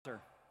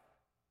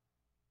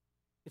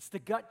It's the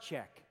gut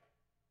check.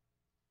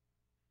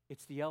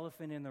 It's the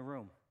elephant in the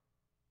room.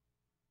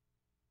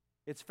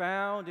 It's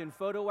found in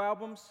photo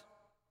albums,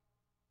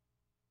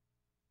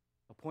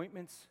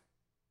 appointments,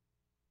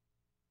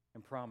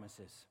 and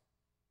promises.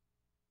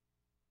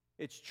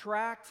 It's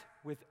tracked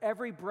with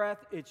every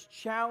breath. It's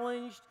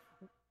challenged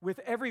with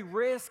every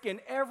risk. And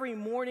every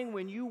morning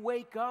when you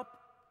wake up,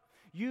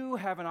 you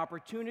have an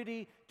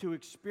opportunity to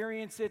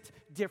experience it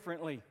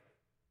differently.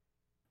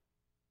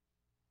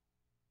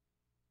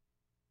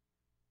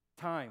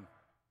 Time.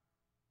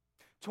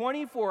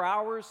 24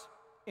 hours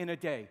in a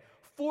day.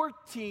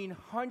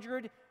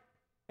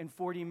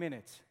 1,440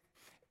 minutes.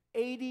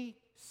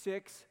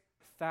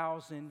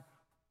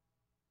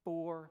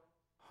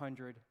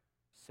 86,400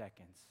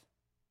 seconds.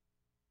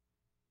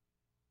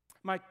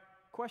 My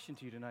question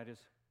to you tonight is,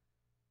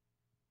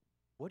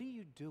 what are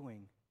you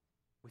doing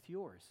with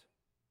yours?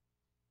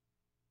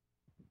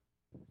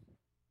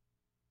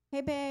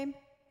 Hey, babe.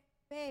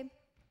 Babe,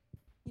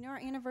 you know our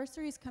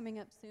anniversary is coming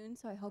up soon,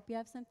 so I hope you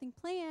have something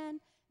planned.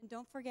 And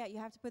don't forget, you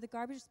have to put the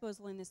garbage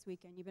disposal in this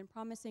weekend. You've been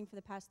promising for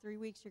the past 3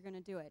 weeks you're going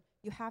to do it.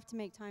 You have to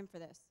make time for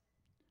this.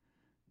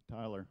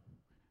 Tyler,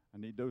 I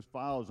need those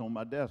files on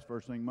my desk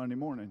first thing Monday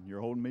morning.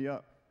 You're holding me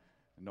up.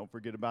 And don't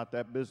forget about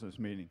that business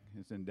meeting.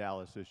 It's in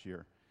Dallas this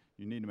year.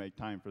 You need to make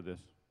time for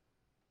this.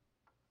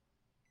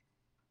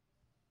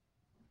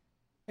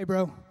 Hey,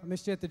 bro, I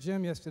missed you at the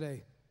gym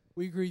yesterday.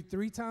 We agreed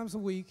 3 times a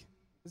week.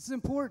 This is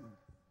important.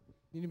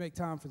 You need to make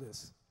time for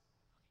this.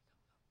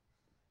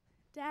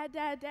 Dad,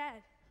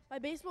 my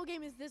baseball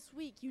game is this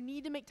week. You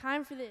need to make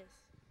time for this.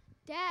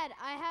 Dad,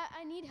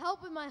 I need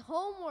help with my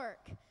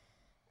homework.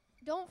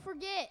 Don't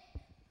forget.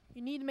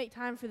 You need to make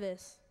time for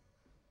this.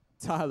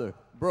 Tyler,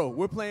 bro,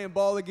 we're playing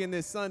ball again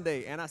this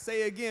Sunday, and I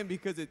say again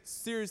because it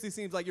seriously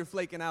seems like you're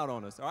flaking out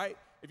on us, all right?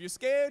 If you're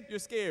scared,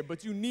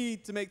 but you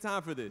need to make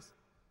time for this.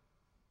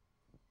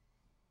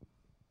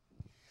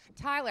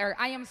 Tyler,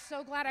 I am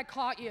so glad I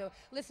caught you.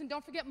 Listen,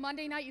 don't forget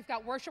Monday night, you've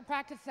got worship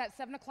practice at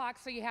 7 o'clock,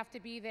 so you have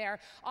to be there.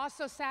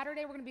 Also,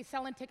 Saturday, we're going to be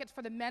selling tickets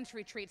for the men's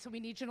retreat, so we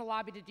need you in the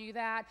lobby to do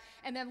that.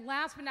 And then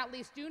last but not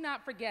least, do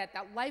not forget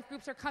that life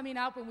groups are coming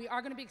up, and we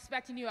are going to be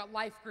expecting you at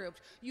life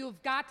groups.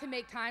 You've got to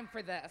make time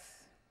for this.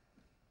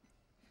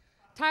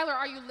 Tyler,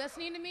 are you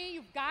listening to me?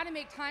 You've got to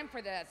make time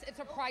for this. It's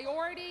a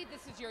priority.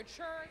 This is your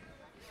church.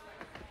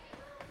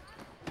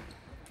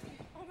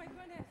 Oh, my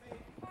goodness.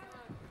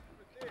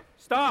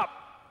 Stop.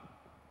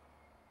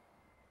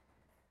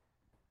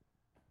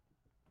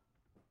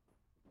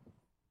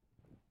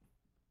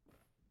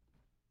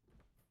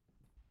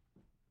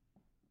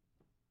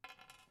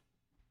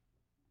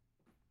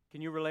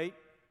 Can you relate?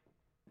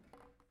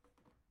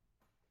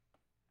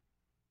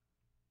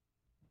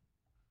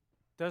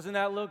 Doesn't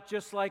that look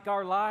just like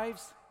our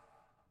lives?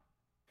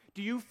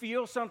 Do you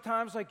feel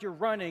sometimes like you're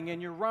running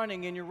and you're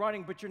running and you're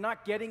running, but you're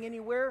not getting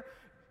anywhere?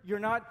 You're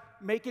not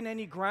making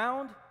any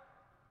ground?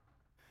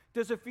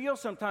 Does it feel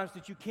sometimes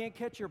that you can't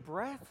catch your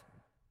breath?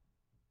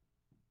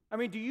 I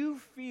mean, do you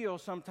feel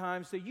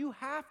sometimes that you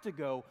have to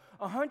go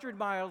 100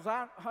 miles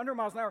an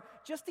hour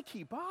just to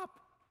keep up?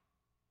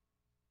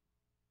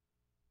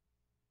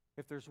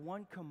 If there's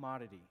one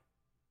commodity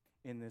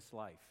in this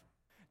life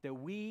that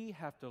we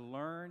have to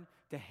learn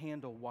to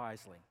handle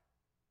wisely,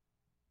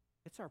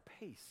 it's our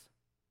pace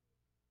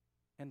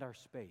and our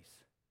space.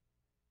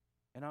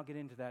 And I'll get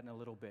into that in a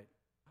little bit.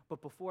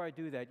 But before I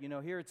do that,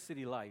 here at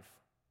City Life,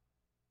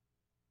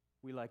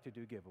 we like to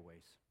do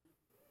giveaways.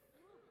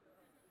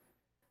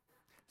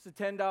 It's a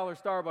 $10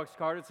 Starbucks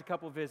card. It's a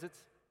couple visits.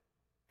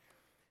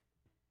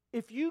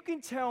 If you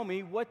can tell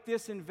me what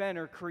this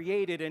inventor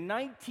created in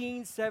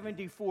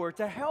 1974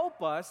 to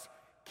help us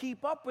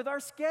keep up with our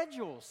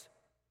schedules.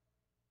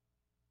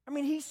 I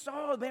mean, he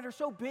saw, man, they're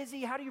so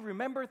busy. How do you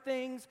remember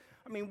things?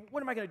 I mean,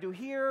 what am I going to do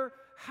here?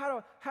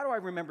 How do I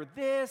remember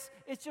this?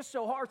 It's just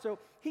so hard. So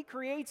he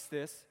creates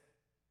this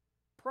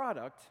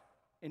product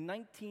in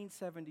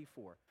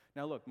 1974.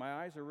 Now, look, my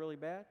eyes are really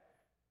bad.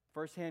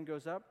 First hand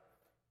goes up.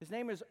 His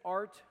name is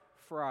Art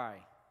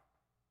Fry.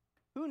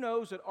 Who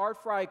knows that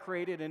Art Fry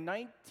created in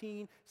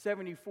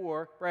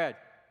 1974? Brad?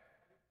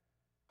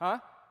 Huh?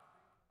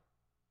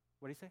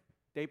 What did he say?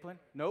 Day plan?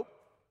 Nope.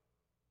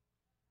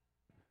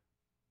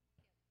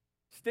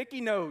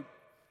 Sticky note.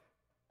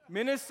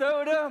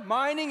 Minnesota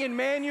Mining and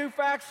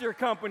Manufacture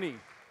Company.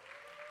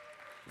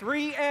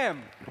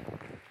 3M.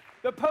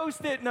 The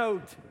Post-it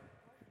note.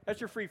 That's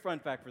your free fun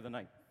fact for the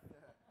night.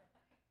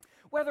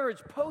 Whether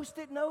it's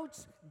Post-it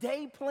notes,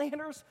 day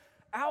planners,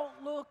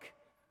 Outlook,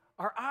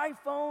 our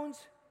iPhones,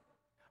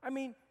 I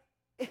mean,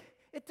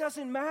 it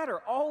doesn't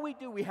matter. All we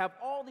do, we have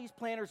all these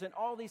planners and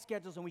all these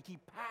schedules, and we keep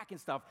packing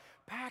stuff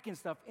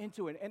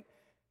into it.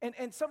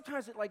 And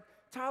sometimes, like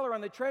Tyler on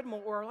the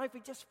treadmill or our life,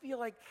 we just feel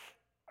like,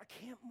 I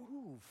can't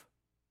move.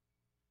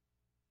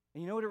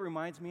 And you know what it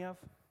reminds me of?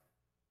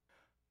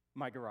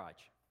 My garage.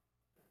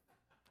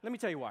 Let me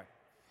tell you why.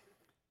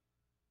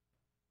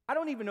 I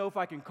don't even know if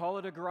I can call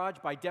it a garage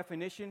by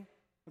definition.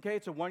 Okay,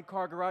 it's a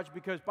one-car garage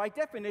because by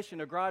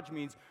definition, a garage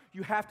means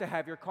you have to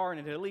have your car in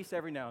it at least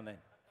every now and then.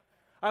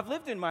 I've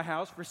lived in my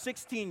house for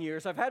 16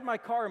 years. I've had my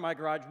car in my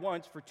garage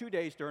once for 2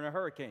 days during a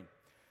hurricane.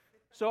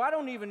 So I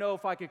don't even know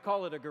if I could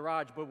call it a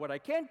garage, but what I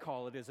can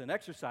call it is an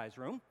exercise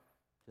room.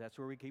 That's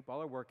where we keep all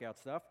our workout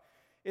stuff.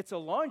 It's a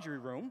laundry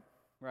room,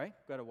 right?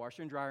 Got a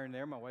washer and dryer in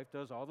there. My wife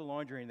does all the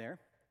laundry in there,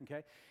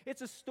 okay?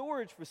 It's a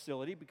storage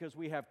facility because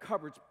we have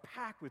cupboards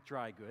packed with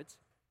dry goods.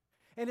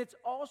 And it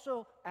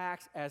also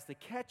acts as the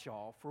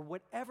catch-all for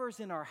whatever's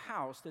in our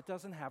house that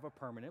doesn't have a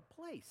permanent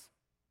place.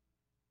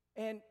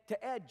 And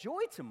to add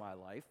joy to my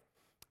life,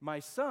 my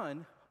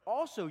son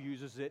also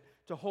uses it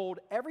to hold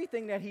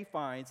everything that he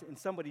finds in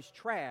somebody's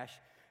trash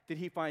that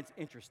he finds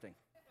interesting.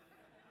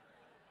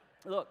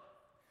 Look,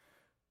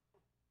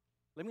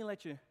 let me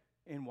let you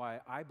in why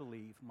I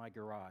believe my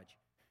garage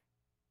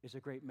is a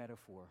great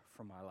metaphor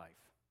for my life.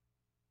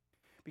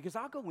 Because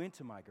I'll go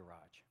into my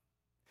garage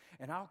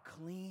and I'll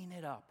clean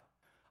it up.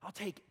 I'll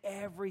take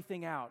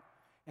everything out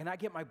and I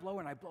get my blower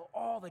and I blow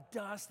all the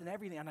dust and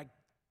everything. And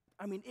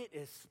I mean, it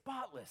is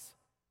spotless.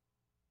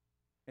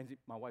 And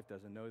my wife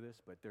doesn't know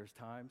this, but there's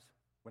times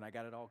when I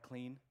got it all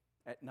clean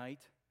at night,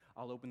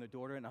 I'll open the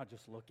door to it and I'll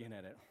just look in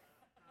at it.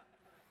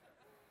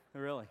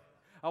 Really.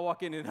 I'll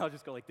walk in and I'll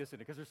just go like this in it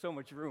because there's so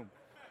much room,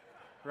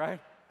 right?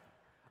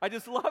 I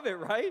just love it,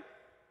 right?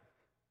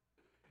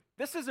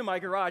 This isn't my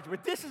garage,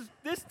 but this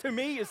to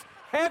me is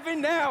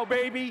heaven now,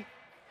 baby,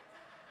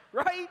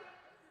 right?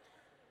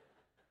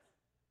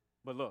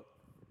 But look,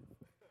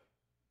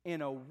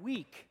 in a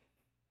week,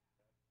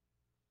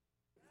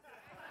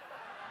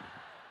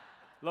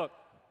 look,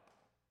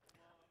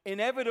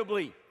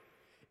 inevitably,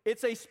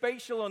 it's a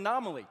spatial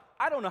anomaly.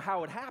 I don't know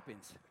how it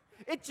happens.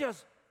 It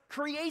just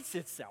creates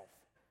itself,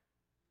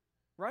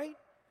 right?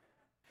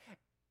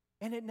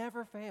 And it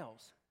never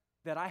fails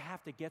that I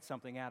have to get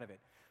something out of it.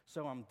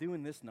 So I'm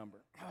doing this number.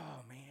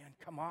 Oh, man,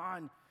 come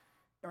on,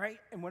 right?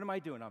 And what am I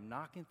doing? I'm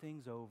knocking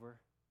things over,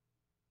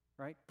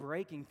 right?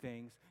 Breaking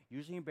things,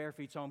 usually in bare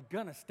feet, so I'm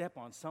going to step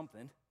on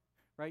something,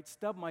 right?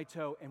 Stub my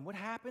toe. And what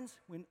happens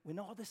when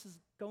all this is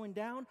going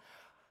down?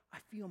 I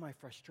feel my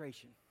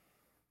frustration.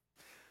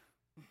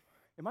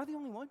 Am I the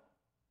only one?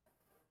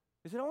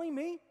 Is it only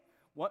me?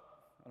 What?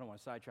 I don't want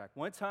to sidetrack.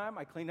 One time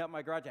I cleaned up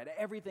my garage. I had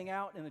everything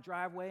out in the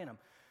driveway, and I'm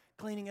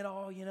cleaning it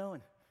all,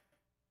 and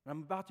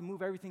I'm about to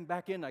move everything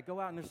back in. I go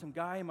out, and there's some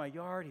guy in my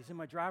yard. He's in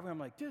my driveway. I'm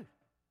like, dude,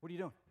 what are you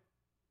doing?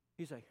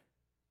 He's like,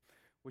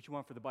 what you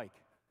want for the bike?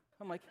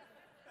 I'm like,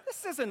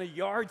 this isn't a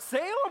yard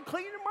sale. I'm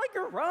cleaning my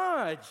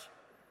garage.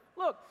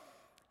 Look,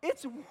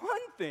 it's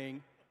one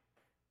thing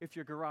if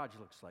your garage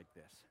looks like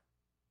this.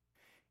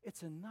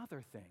 It's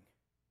another thing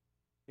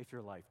if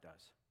your life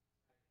does.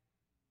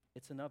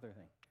 It's another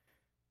thing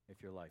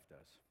if your life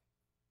does.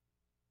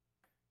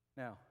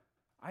 Now,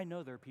 I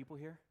know there are people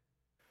here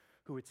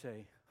who would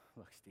say,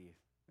 look, Steve,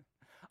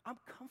 I'm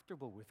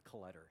comfortable with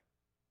clutter.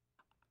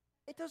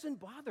 It doesn't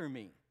bother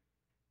me.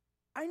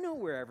 I know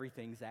where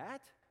everything's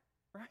at,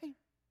 right?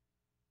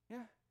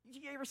 Yeah.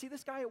 You ever see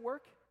this guy at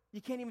work?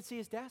 You can't even see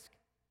his desk,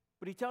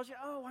 but he tells you,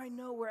 oh, I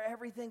know where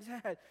everything's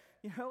at.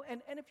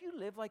 And if you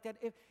live like that,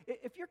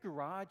 if your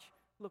garage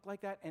looked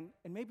like that, and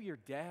maybe your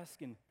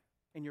desk and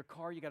your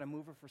car, you got to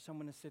move it for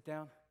someone to sit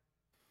down,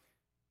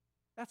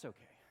 that's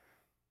okay.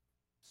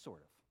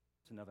 Sort of.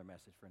 It's another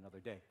message for another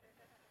day.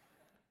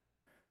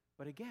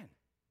 But again,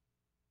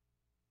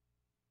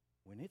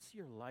 when it's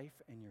your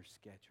life and your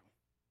schedule,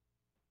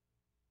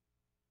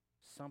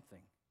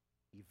 something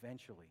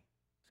eventually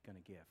is going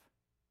to give.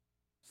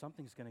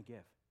 Something's going to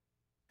give.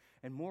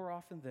 And more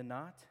often than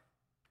not,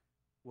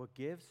 what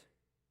gives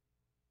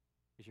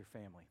is your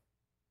family.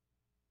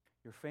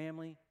 Your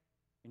family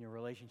and your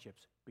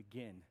relationships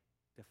begin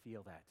to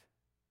feel that,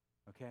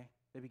 okay?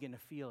 They begin to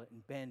feel it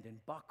and bend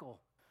and buckle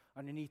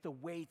underneath the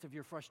weight of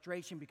your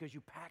frustration because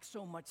you pack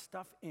so much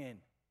stuff in.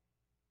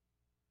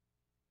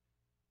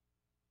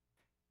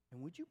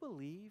 And would you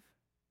believe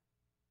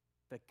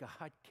that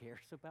God cares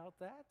about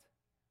that?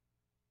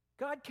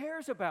 God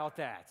cares about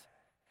that.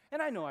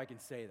 And I know I can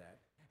say that.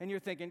 And you're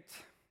thinking,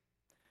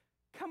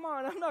 come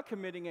on, I'm not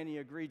committing any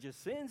egregious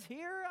sins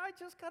here. I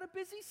just got a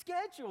busy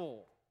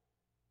schedule.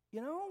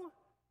 Well,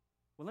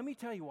 let me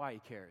tell you why he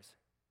cares.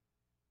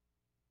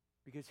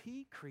 Because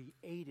he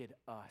created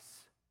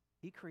us.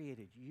 He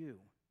created you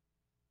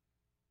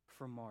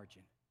for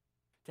margin.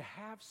 To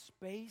have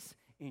space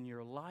in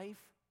your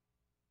life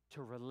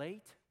to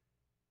relate,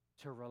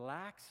 to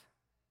relax,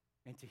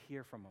 and to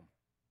hear from him.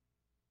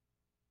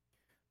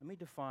 Let me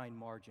define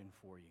margin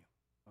for you,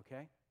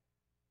 okay?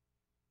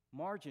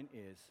 Margin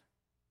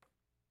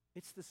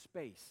it's the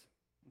space,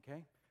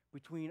 okay,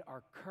 between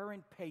our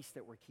current pace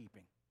that we're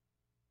keeping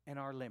and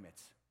our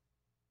limits.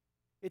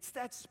 It's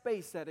that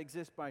space that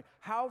exists by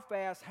how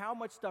fast, how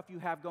much stuff you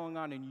have going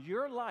on in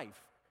your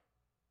life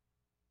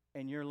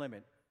and your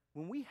limit.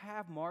 When we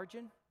have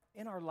margin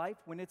in our life,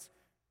 when it's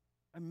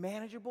a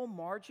manageable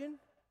margin,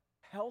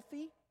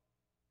 healthy,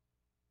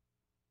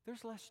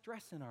 there's less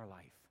stress in our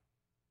life.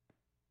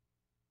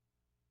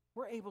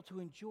 We're able to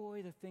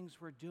enjoy the things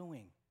we're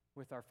doing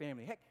with our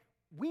family. Heck,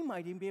 we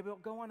might even be able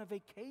to go on a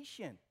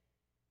vacation,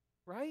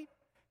 right?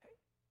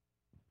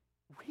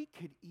 We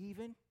could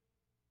even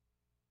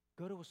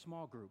Go to a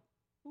small group.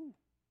 Ooh.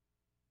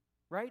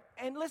 Right?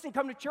 And listen,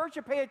 come to church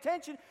and pay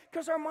attention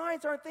because our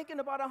minds aren't thinking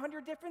about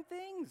 100 different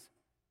things.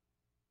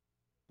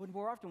 But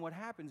more often what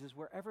happens is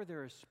wherever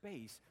there is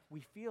space,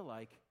 we feel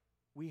like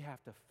we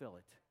have to fill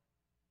it.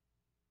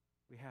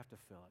 We have to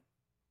fill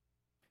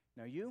it.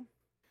 Now you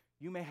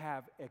may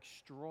have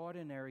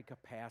extraordinary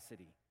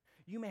capacity.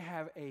 You may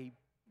have a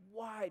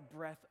wide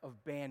breadth of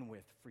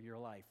bandwidth for your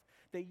life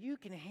that you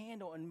can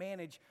handle and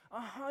manage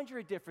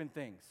 100 different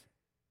things.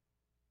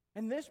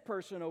 And this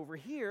person over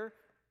here,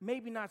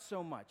 maybe not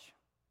so much.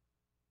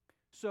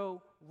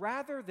 So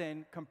rather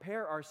than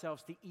compare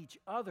ourselves to each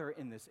other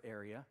in this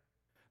area,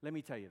 let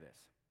me tell you this.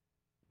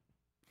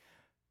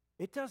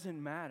 It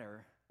doesn't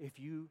matter if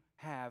you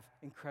have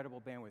incredible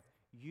bandwidth.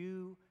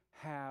 You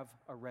have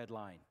a red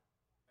line.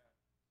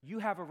 You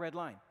have a red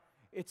line.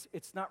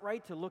 It's not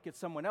right to look at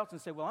someone else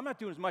and say, well, I'm not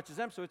doing as much as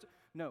them, so it's...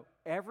 No,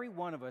 every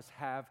one of us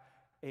have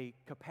a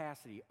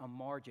capacity, a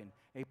margin,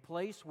 a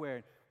place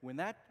where when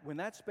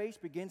that space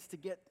begins to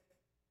get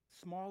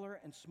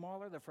smaller and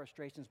smaller, the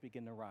frustrations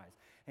begin to rise.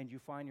 And you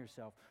find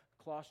yourself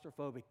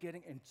claustrophobic,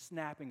 getting and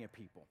snapping at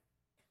people,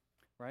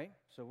 right?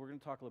 So we're going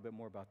to talk a little bit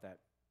more about that.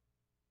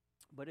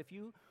 But if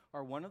you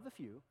are one of the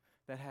few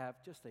that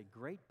have just a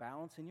great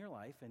balance in your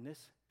life, and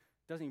this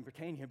doesn't even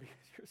pertain to you because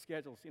your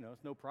schedule's,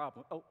 it's no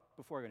problem. Oh,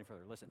 before I go any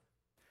further, listen.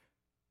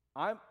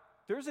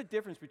 There's a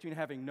difference between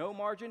having no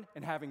margin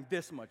and having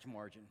this much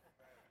margin,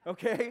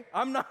 okay?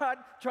 I'm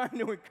not trying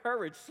to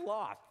encourage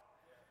sloth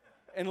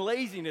and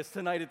laziness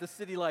tonight at the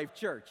City Life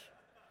Church,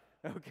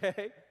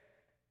 okay?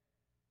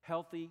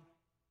 Healthy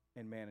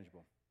and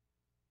manageable.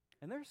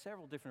 And there are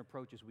several different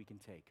approaches we can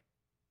take.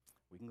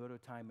 We can go to a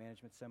time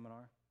management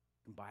seminar.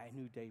 We can buy a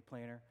new day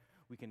planner.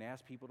 We can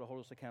ask people to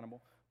hold us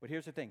accountable. But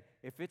here's the thing.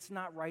 If it's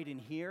not right in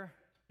here,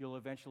 you'll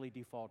eventually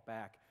default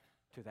back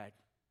to that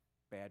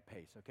bad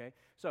pace, okay?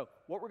 So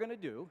what we're going to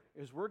do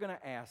is we're going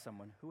to ask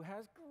someone who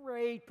has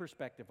great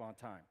perspective on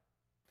time,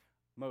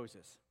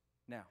 Moses.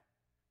 Now,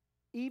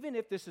 even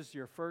if this is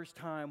your first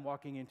time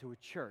walking into a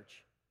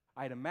church,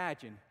 I'd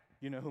imagine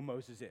you know who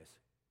Moses is.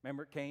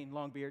 Remember Cain,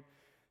 long beard?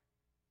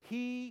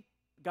 He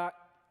got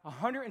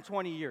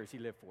 120 years he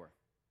lived for,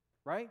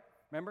 right?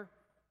 Remember?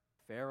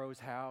 Pharaoh's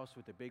house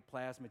with the big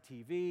plasma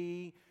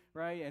TV,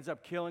 right? Ends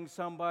up killing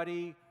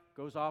somebody,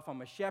 goes off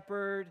on a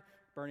shepherd,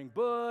 burning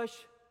bush,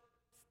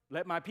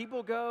 let my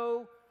people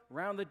go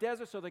around the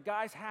desert. So the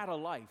guy's had a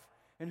life.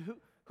 And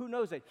who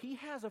knows that? He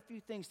has a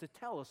few things to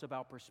tell us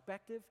about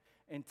perspective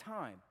and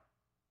time.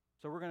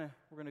 So we're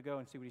gonna go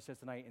and see what he says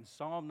tonight in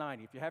Psalm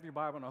 90. If you have your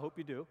Bible, and I hope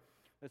you do,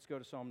 let's go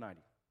to Psalm 90.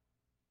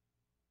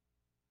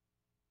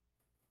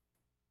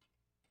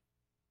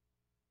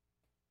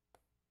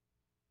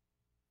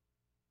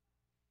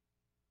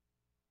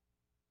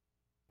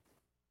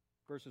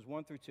 Verses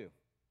 1 through 2.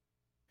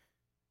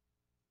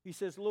 He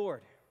says,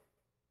 Lord,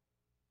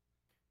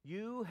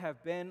 you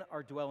have been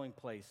our dwelling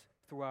place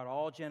throughout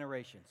all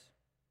generations.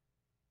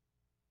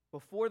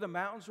 Before the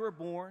mountains were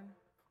born,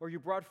 or you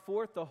brought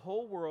forth the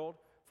whole world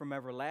from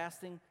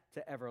everlasting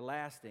to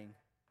everlasting,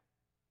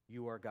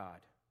 you are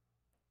God.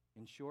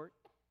 In short,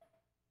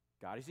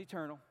 God is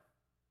eternal.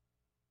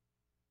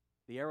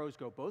 The arrows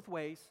go both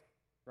ways,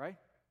 right?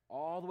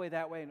 All the way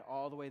that way and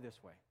all the way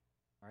this way,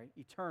 all right?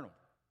 Eternal.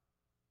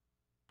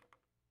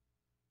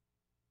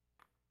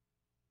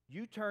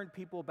 You turned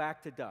people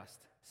back to dust,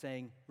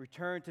 saying,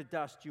 return to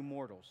dust, you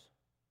mortals.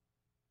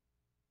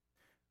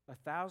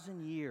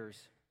 1,000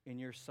 years in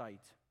your sight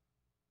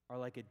are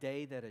like a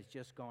day that has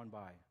just gone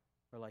by,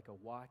 or like a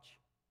watch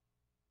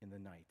in the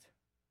night.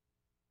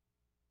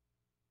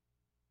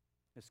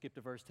 Let's skip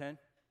to verse 10.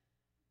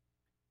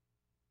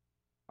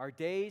 Our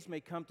days may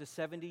come to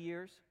 70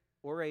 years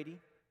or 80,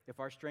 if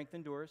our strength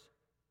endures,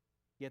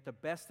 yet the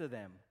best of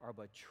them are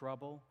but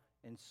trouble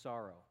and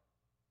sorrow,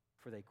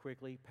 for they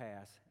quickly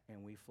pass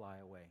and we fly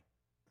away.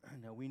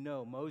 Now we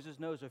know, Moses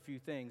knows a few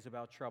things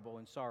about trouble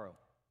and sorrow.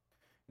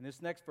 And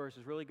this next verse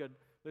is really good.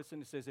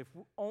 Listen, it says, if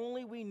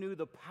only we knew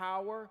the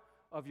power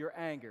of your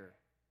anger,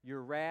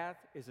 your wrath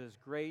is as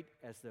great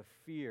as the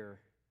fear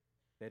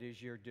that is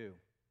your due.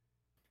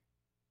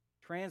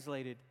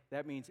 Translated,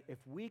 that means if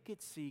we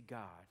could see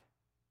God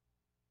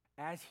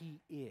as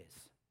he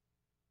is,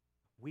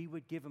 we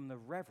would give him the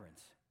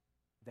reverence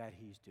that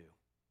he's due.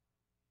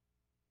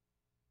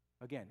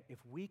 Again, if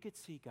we could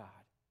see God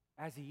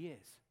as he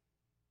is,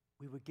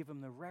 we would give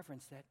him the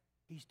reverence that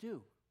he's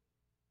due.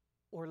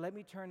 Or let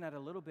me turn that a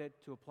little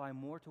bit to apply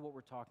more to what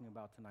we're talking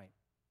about tonight.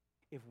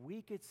 If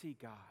we could see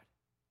God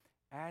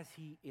as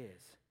he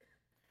is,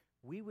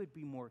 we would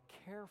be more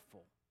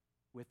careful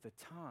with the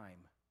time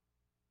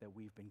that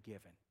we've been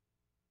given.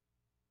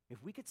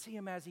 If we could see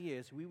him as he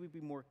is, we would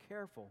be more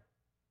careful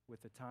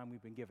with the time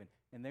we've been given.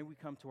 And then we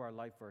come to our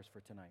life verse for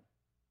tonight.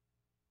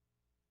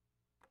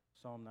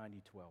 Psalm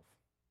 90:12.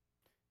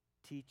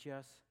 Teach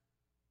us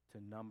to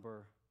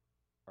number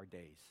our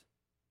days.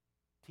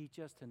 Teach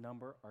us to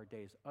number our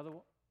days.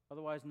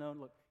 Otherwise known,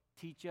 look,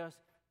 teach us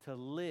to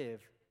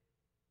live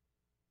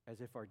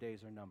as if our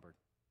days are numbered.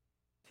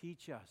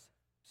 Teach us.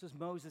 This is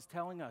Moses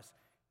telling us,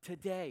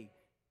 today,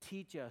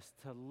 teach us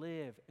to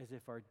live as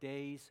if our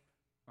days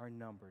are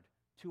numbered.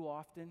 Too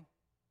often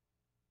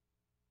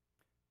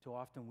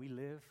we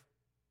live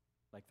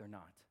like they're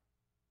not.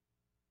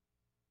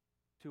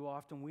 Too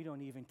often we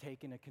don't even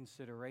take into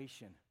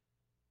consideration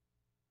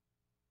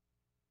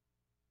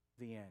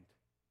the end.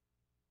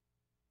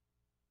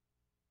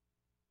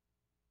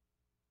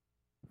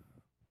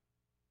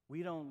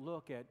 We don't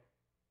look at,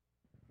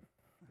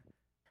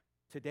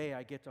 today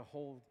I get to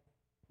hold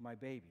my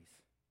babies.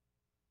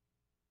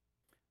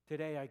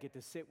 Today I get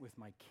to sit with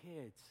my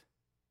kids.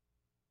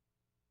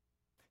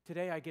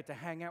 Today I get to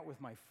hang out with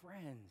my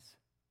friends.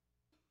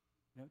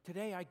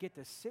 Today I get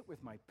to sit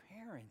with my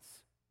parents.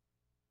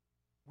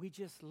 We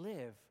just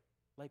live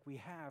like we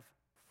have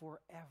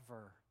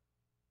forever.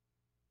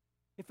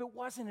 If it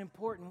wasn't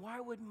important, why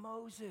would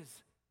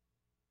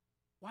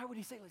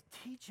he say,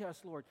 teach us,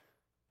 Lord?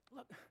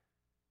 Look,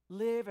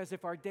 live as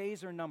if our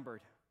days are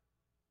numbered.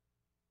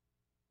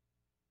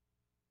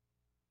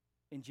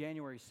 In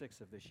January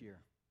 6th of this year,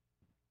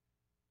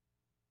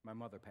 my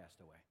mother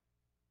passed away.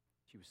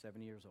 She was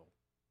 70 years old.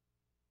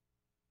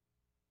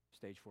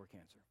 Stage 4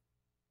 cancer.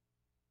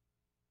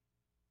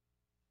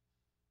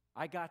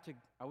 I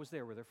was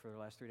there with her for the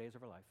last 3 days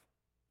of her life.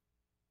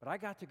 But I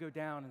got to go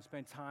down and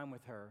spend time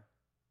with her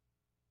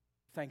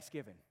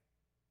Thanksgiving,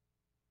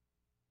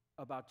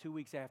 about 2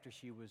 weeks after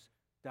she was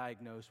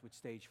diagnosed with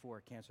stage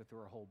 4 cancer through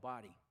her whole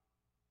body.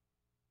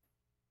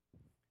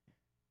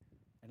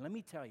 And let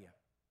me tell you,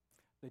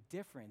 the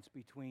difference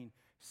between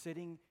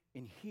sitting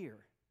in here,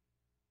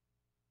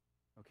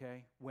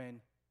 okay,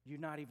 when you're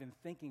not even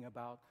thinking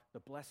about the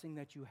blessing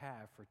that you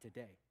have for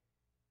today.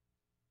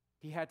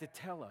 He had to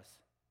tell us,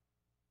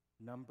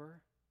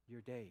 number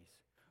your days.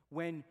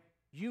 When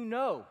you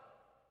know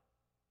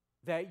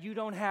that you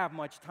don't have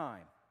much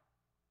time,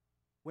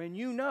 when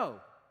you know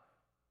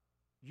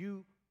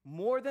you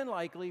more than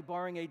likely,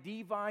 barring a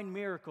divine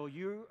miracle,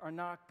 you are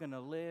not going to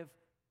live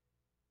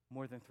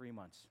more than 3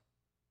 months.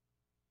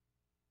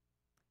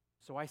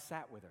 So I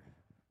sat with her,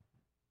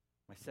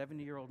 my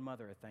 70-year-old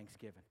mother, at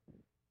Thanksgiving.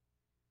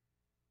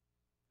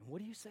 And what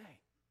do you say?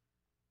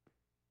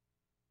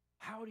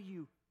 How do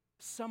you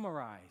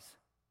summarize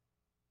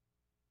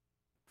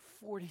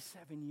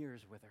 47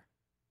 years with her?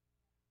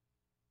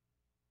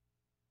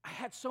 I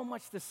had so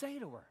much to say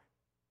to her.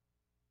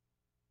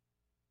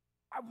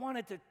 I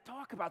wanted to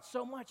talk about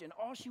so much, and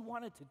all she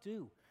wanted to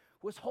do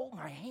was hold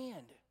my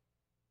hand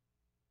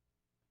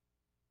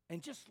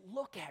and just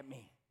look at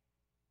me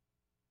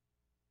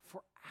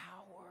for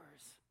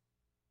hours.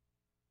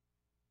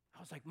 I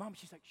was like, Mom,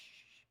 she's like,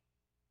 shh,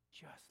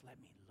 just let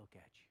me look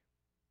at you.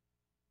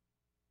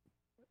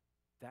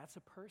 That's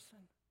a person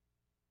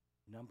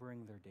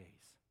numbering their days.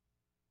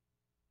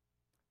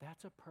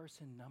 That's a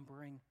person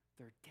numbering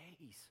their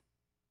days.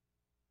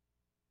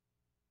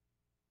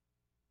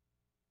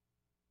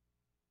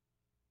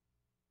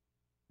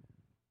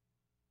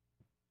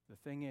 The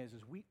thing is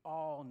we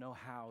all know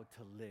how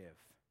to live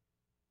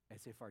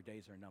as if our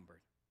days are numbered.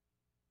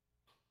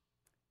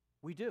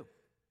 We do.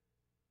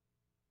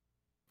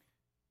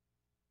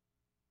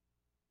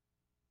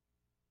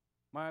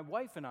 My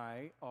wife and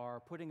I are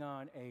putting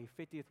on a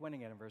 50th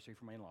wedding anniversary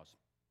for my in-laws.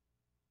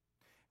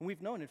 And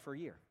we've known it for a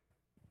year.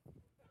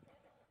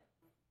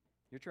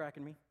 You're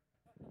tracking me.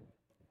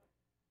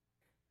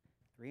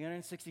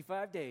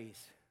 365 days.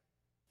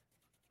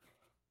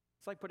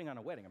 It's like putting on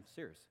a wedding. I'm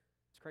serious.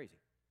 It's crazy.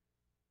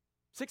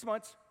 6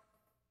 months.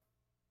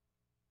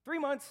 3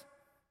 months.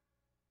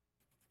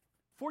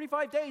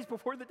 45 days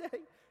before the day.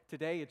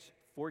 Today, it's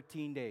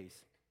 14 days.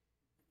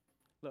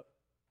 Look,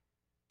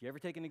 you ever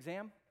take an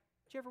exam?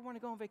 Did you ever want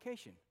to go on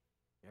vacation?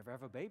 You ever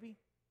have a baby?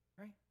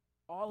 Right?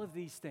 All of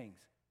these things.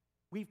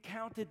 We've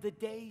counted the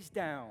days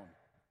down.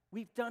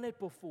 We've done it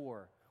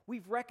before.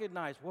 We've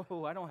recognized,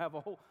 whoa, I don't have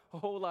a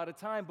whole lot of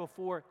time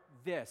before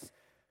this.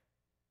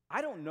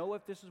 I don't know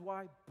if this is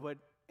why, but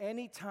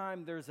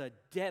anytime there's a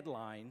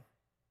deadline,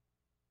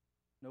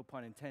 no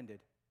pun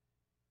intended,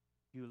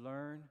 you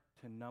learn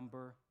to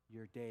number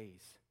your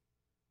days.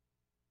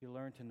 You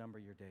learn to number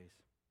your days.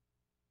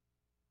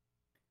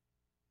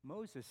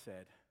 Moses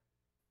said,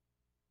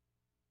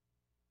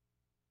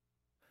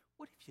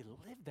 what if you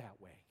live that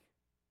way?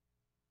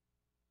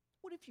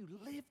 What if you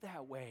live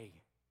that way?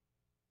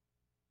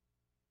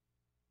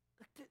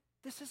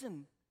 This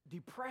isn't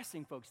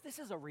depressing, folks. This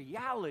is a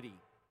reality.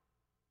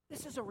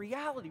 This is a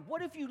reality.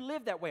 What if you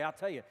live that way? I'll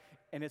tell you.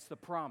 And it's the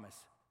promise.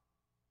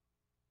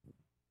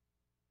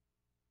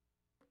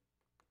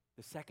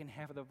 The second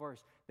half of the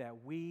verse,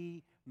 that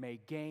we may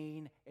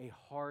gain a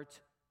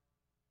heart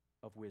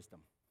of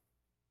wisdom.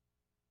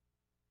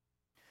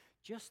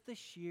 Just the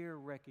sheer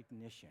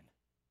recognition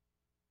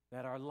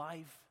that our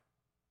life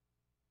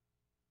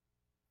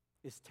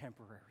is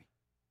temporary.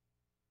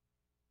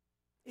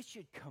 It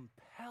should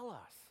compel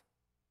us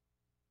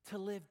to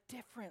live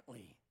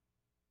differently.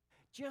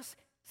 Just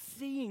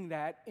seeing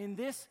that in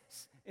this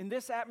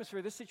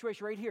atmosphere, this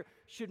situation right here,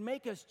 should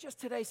make us just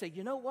today say,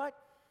 you know what?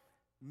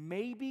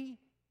 Maybe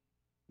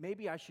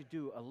I should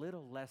do a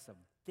little less of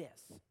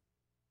this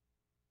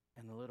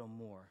and a little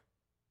more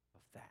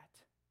of that.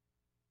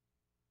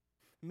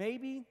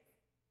 Maybe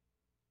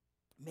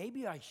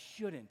I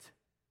shouldn't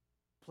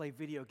play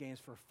video games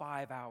for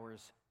 5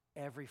 hours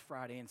every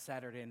Friday and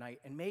Saturday night,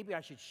 and maybe I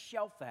should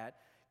shelf that,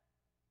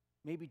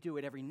 maybe do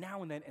it every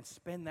now and then and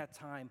spend that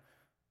time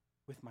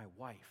with my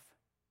wife.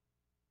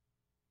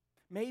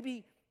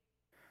 Maybe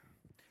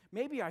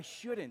I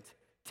shouldn't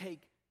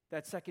take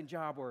that second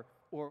job or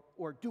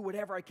do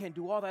whatever I can,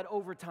 do all that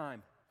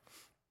overtime,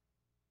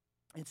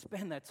 and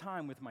spend that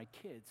time with my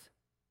kids.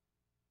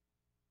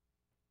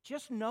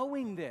 Just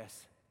knowing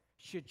this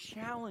should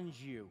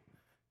challenge you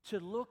to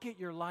look at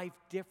your life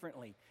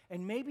differently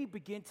and maybe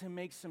begin to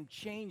make some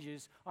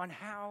changes on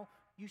how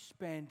you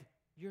spend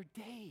your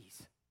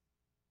days.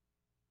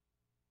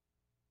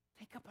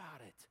 Think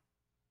about it.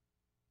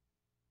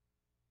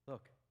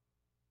 Look.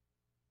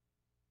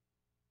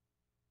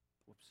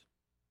 Whoops.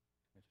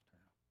 I just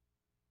turned it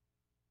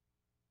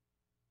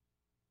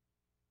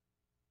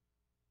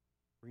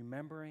off.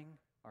 Remembering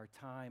our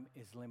time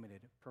is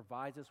limited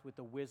provides us with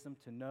the wisdom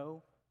to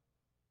know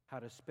how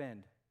to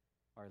spend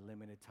our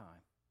limited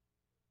time.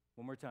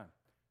 One more time.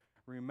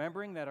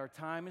 Remembering that our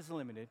time is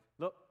limited,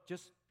 look,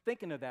 just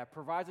thinking of that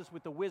provides us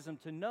with the wisdom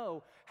to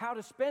know how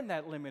to spend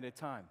that limited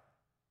time.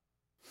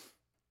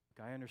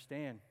 I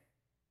understand.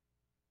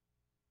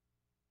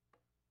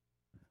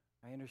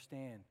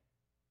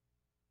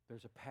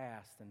 There's a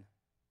past, and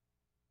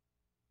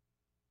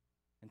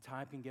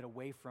time can get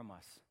away from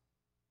us.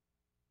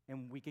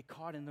 And we get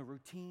caught in the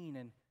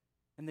routine,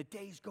 and the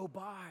days go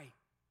by.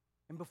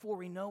 And before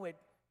we know it,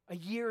 a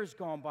year has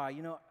gone by.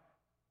 You know,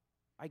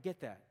 I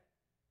get that.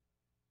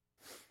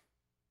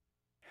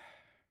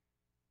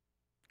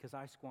 Because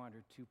I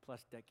squandered 2+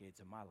 decades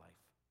of my life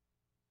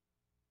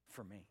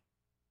for me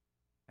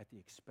at the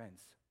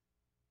expense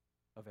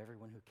of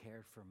everyone who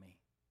cared for me.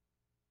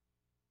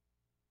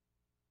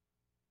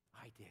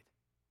 I did.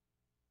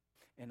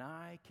 And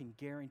I can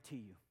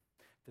guarantee you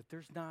that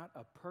there's not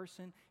a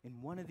person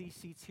in one of these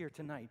seats here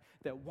tonight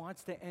that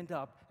wants to end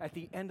up at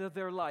the end of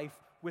their life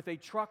with a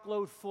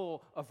truckload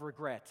full of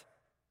regret.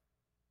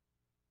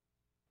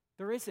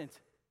 There isn't.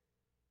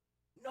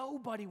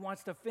 Nobody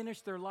wants to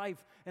finish their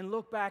life and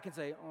look back and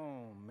say,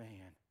 oh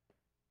man,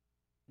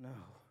 no.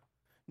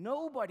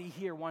 Nobody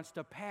here wants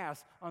to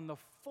pass on the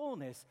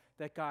fullness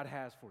that God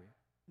has for you.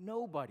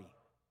 Nobody.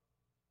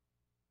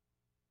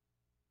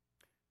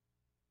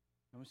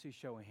 Let me see a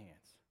show of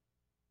hands.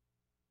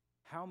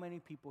 How many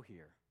people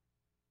here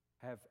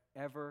have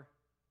ever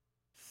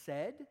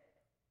said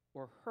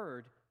or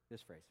heard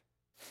this phrase?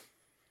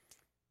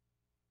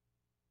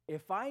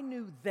 If I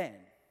knew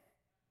then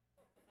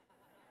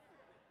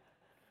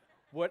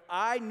what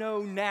I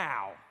know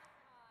now,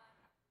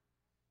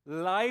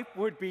 life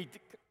would be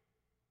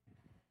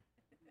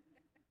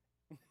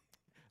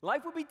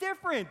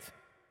different,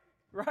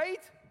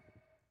 right?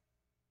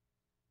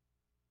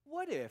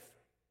 What if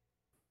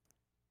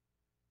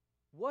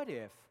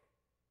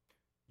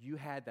you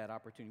had that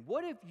opportunity?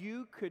 What if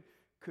you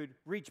could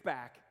reach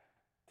back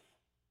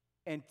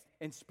and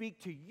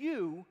speak to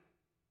you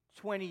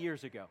 20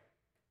 years ago,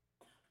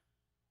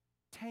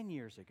 10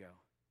 years ago,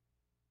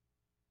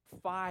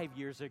 5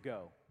 years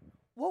ago?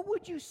 What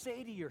would you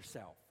say to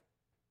yourself?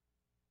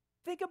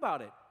 Think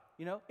about it.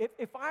 You know,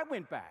 if I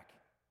went back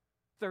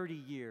 30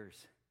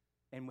 years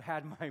and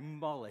had my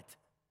mullet,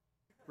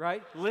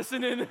 right?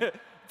 Listening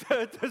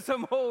to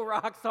some old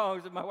rock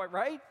songs with my wife,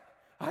 right?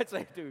 I'd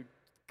say, dude,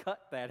 cut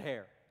that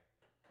hair,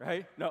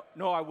 right?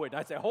 No, I wouldn't.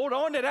 I'd say, hold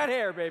on to that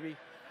hair, baby.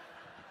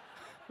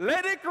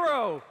 Let it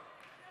grow,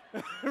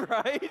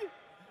 right?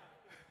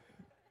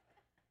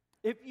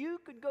 If you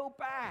could go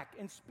back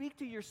and speak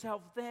to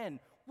yourself then,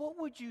 what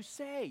would you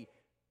say?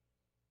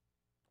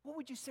 What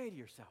would you say to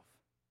yourself?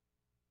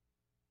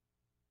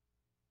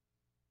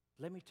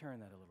 Let me turn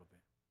that a little bit.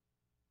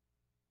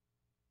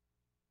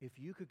 If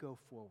you could go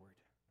forward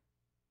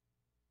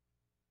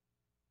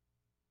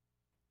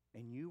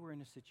and you were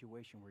in a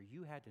situation where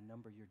you had to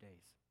number your days,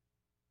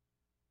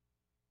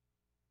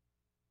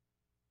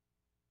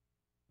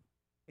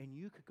 and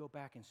you could go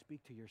back and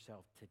speak to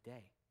yourself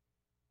today,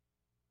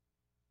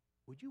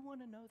 would you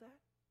want to know that?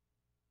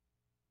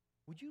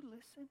 Would you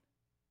listen?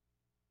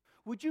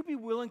 Would you be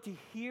willing to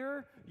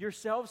hear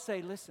yourself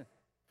say, listen,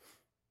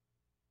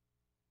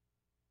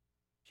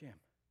 Jim,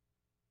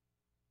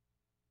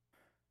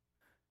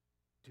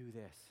 do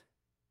this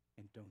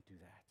and don't do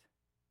that?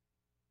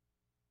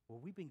 Well,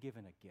 we've been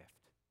given a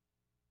gift.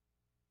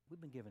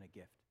 We've been given a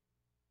gift.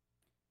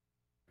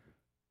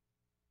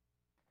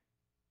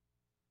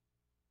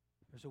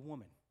 There's a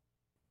woman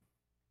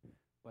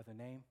by the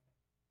name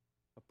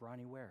of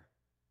Bronnie Ware.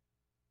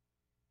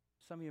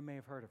 Some of you may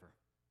have heard of her.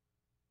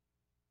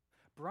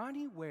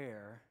 Bronnie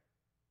Ware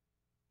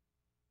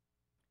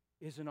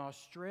is an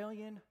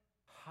Australian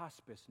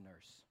hospice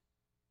nurse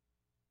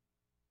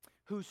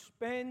who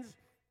spends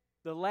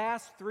the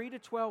last 3 to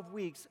 12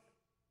 weeks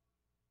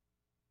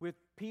with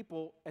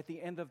people at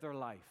the end of their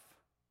life.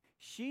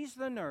 She's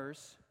the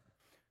nurse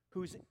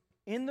who's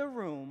in the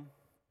room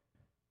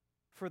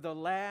for the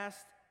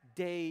last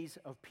days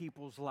of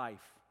people's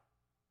life.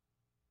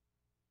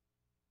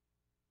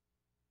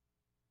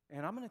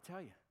 And I'm going to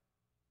tell you,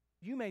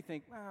 you may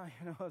think,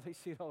 well, they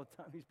see it all the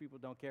time. These people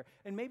don't care.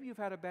 And maybe you've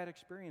had a bad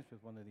experience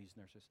with one of these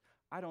nurses.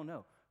 I don't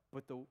know.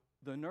 But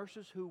the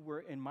nurses who were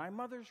in my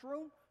mother's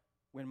room,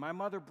 when my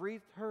mother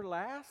breathed her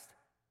last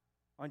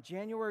on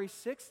January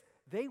 6th,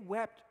 they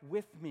wept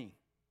with me.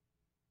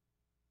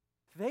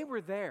 They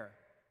were there.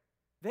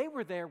 They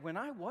were there when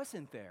I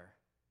wasn't there.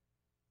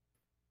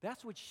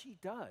 That's what she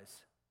does.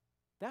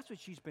 That's what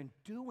she's been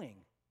doing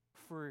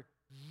for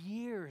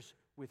years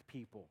with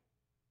people.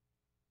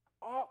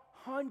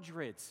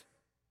 Hundreds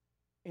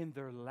in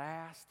their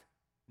last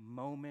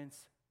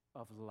moments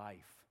of life.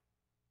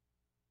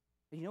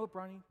 And you know what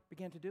Bronnie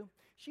began to do?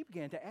 She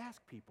began to ask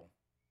people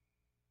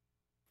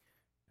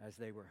as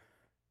they were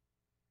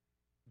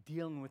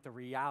dealing with the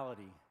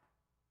reality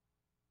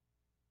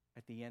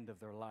at the end of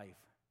their life.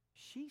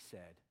 She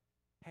said,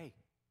 hey,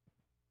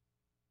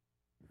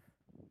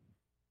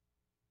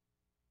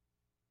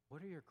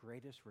 what are your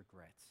greatest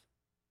regrets?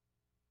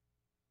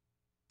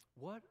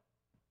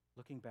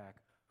 Looking back,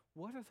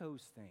 what are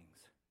those things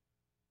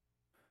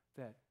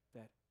that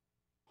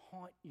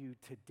haunt you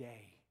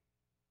today?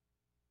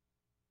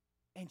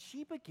 And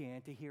she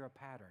began to hear a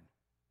pattern.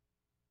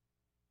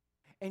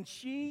 And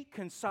she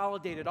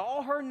consolidated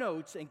all her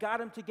notes and got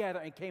them together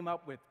and came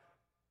up with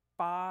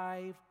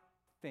 5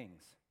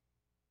 things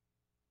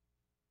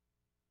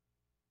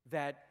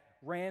that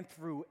ran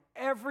through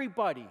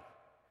everybody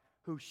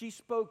who she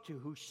spoke to,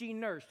 who she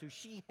nursed, who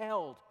she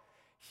held.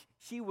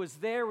 She was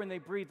there when they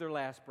breathed their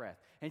last breath.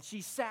 And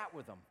she sat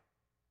with them.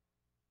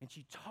 And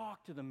she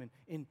talked to them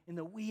in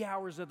the wee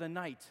hours of the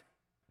night.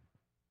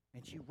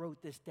 And she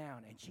wrote this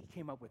down. And she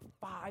came up with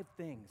 5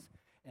 things.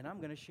 And I'm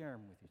going to share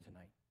them with you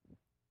tonight.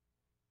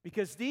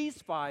 Because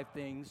these 5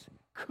 things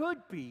could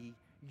be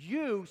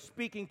you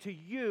speaking to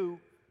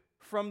you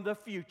from the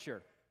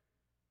future.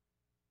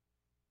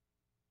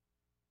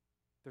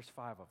 There's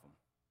 5 of them.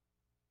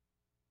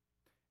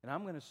 And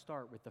I'm going to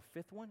start with the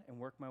 5th one and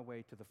work my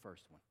way to the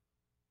first one.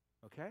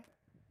 Okay?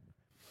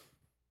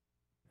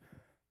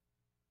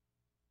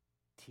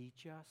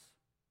 Teach us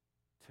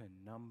to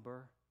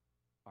number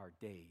our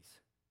days,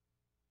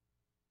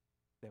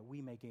 that we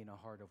may gain a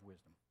heart of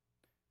wisdom.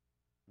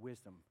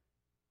 Wisdom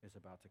is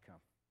about to come.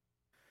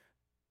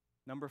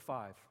 Number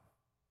 5.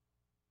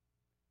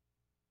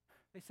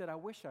 They said, I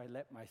wish I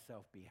let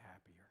myself be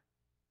happier.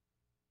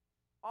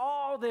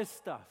 All this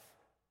stuff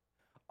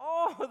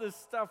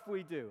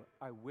we do,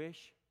 I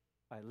wish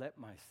I let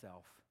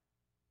myself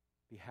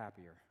be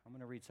happier. I'm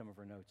going to read some of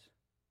her notes.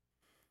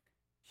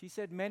 She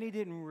said, many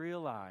didn't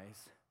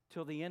realize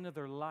till the end of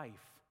their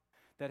life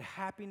that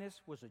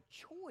happiness was a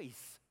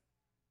choice.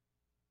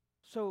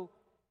 So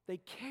they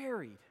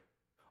carried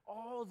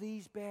all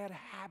these bad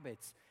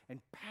habits and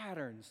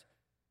patterns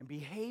and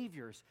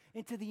behaviors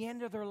into the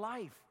end of their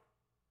life.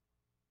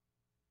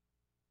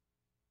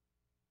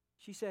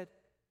 She said,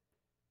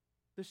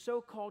 the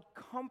so-called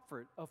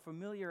comfort of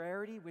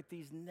familiarity with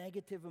these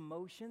negative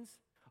emotions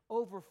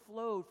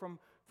overflowed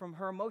from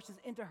her emotions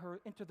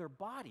into their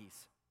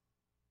bodies.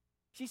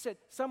 She said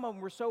some of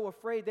them were so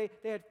afraid they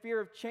had fear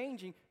of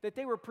changing that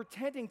they were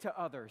pretending to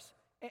others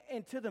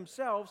and to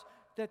themselves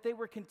that they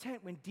were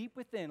content when deep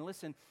within,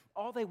 listen,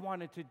 all they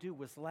wanted to do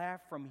was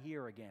laugh from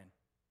here again.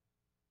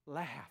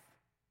 Laugh.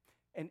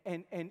 And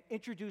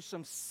introduce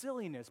some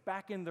silliness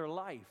back in their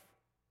life.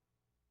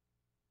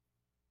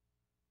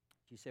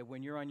 She said,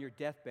 when you're on your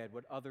deathbed,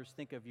 what others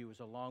think of you is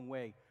a long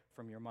way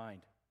from your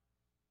mind.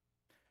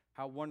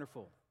 How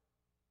wonderful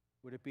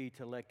would it be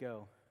to let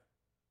go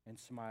and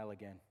smile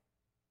again?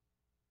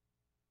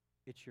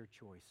 It's your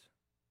choice.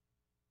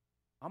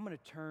 I'm going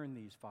to turn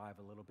these 5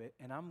 a little bit,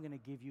 and I'm going to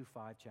give you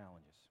 5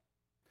 challenges.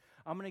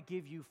 I'm going to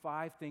give you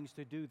 5 things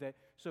to do that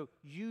so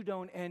you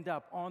don't end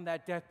up on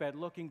that deathbed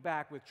looking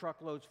back with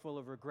truckloads full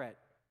of regret.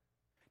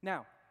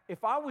 Now,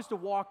 if I was to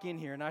walk in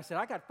here and I said,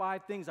 I got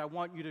 5 things I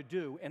want you to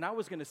do, and I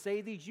was going to say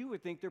these, you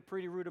would think they're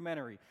pretty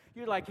rudimentary.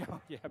 You're like, oh,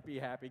 yeah, be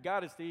happy.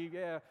 Got it, Steve,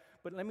 yeah.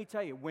 But let me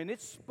tell you, when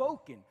it's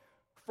spoken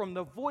from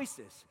the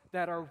voices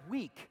that are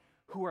weak,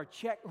 who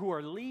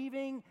are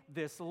leaving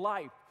this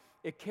life,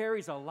 it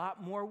carries a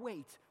lot more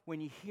weight when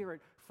you hear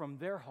it from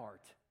their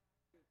heart.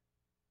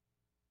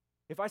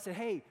 If I say,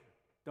 hey,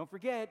 don't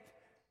forget,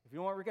 if you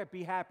don't want regret,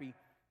 be happy,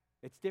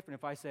 it's different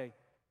if I say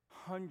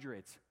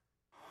hundreds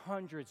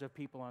of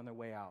people on their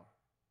way out.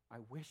 I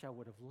wish I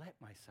would have let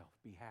myself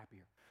be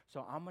happier.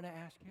 So I'm going to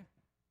ask you,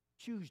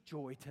 choose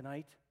joy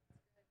tonight.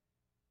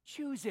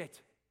 Choose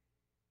it.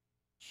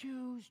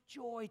 Choose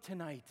joy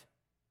tonight.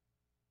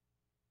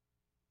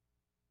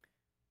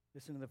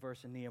 Listen to the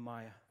verse in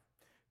Nehemiah.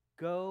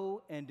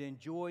 Go and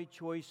enjoy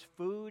choice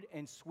food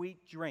and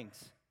sweet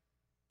drinks.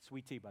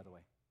 Sweet tea, by the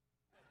way.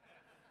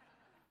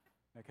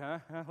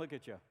 Okay, look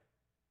at you.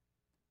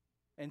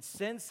 And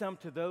send some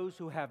to those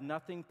who have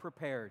nothing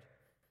prepared.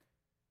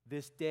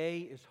 This day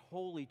is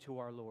holy to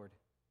our Lord.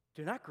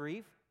 Do not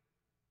grieve,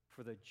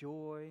 for the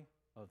joy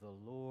of the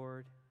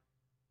Lord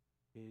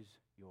is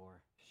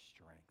your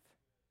strength.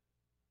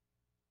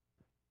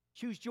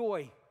 Choose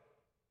joy.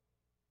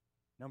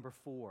 Number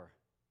 4.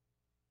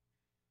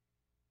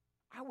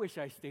 I wish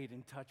I stayed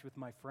in touch with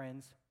my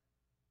friends.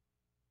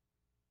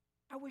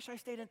 I wish I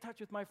stayed in touch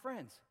with my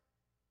friends.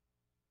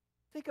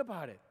 Think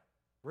about it.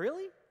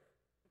 Really?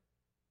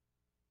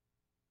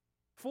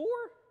 4?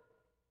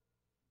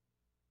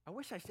 I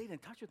wish I stayed in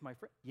touch with my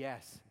friends.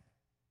 Yes.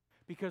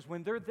 Because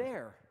when they're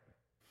there,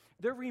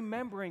 they're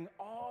remembering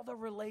all the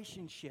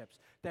relationships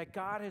that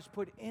God has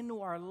put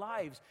into our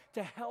lives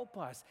to help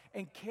us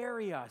and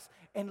carry us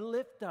and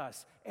lift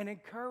us and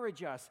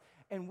encourage us.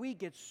 And we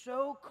get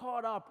so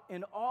caught up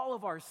in all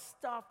of our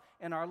stuff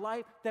and our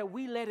life that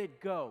we let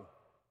it go.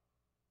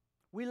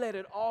 We let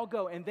it all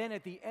go. And then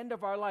at the end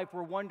of our life,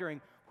 we're wondering,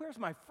 where's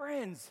my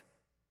friends?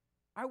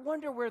 I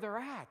wonder where they're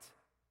at.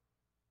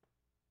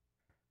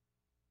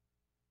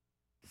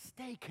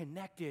 Stay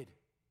connected.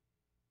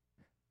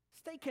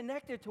 Stay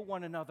connected to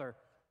one another.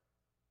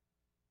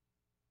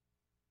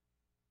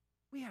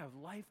 We have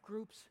life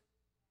groups.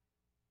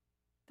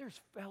 There's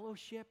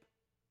fellowship.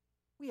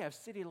 We have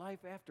City Life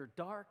After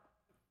Dark,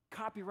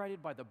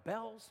 copyrighted by the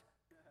Bells.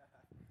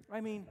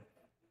 I mean,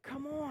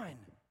 come on.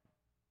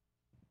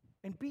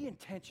 And be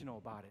intentional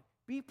about it.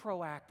 Be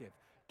proactive.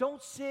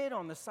 Don't sit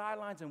on the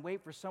sidelines and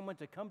wait for someone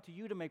to come to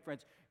you to make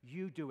friends.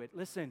 You do it.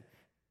 Listen,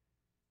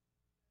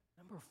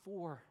 number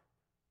 4,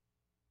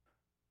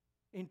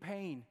 in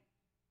pain.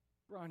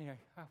 Ronnie,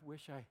 I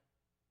wish I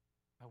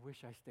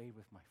stayed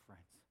with my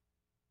friends.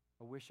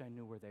 I wish I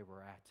knew where they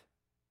were at.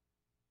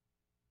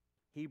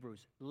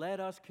 Hebrews,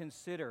 let us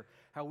consider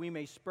how we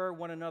may spur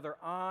one another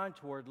on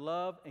toward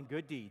love and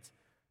good deeds,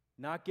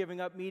 not giving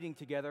up meeting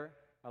together,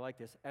 I like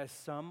this, as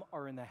some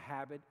are in the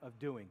habit of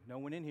doing. No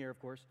one in here, of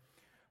course,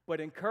 but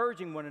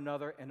encouraging one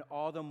another, and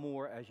all the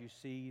more as you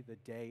see the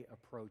day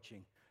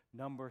approaching.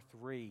 Number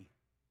 3.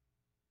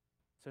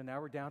 So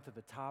now we're down to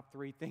the top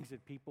 3 things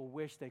that people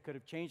wish they could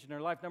have changed in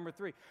their life. Number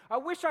 3, I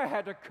wish I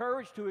had the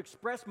courage to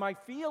express my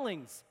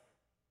feelings.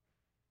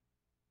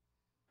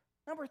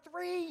 Number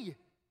 3,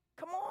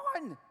 come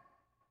on.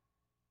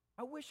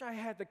 I wish I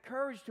had the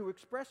courage to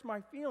express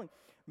my feelings.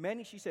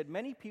 She said,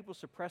 many people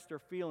suppress their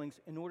feelings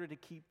in order to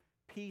keep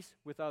peace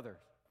with others.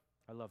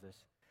 I love this.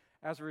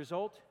 As a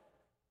result,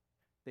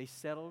 they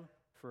settled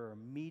for a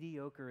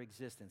mediocre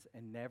existence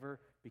and never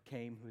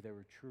became who they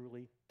were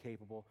truly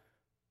capable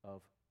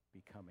of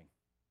becoming.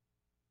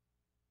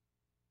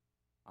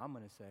 I'm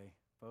going to say,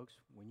 folks,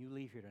 when you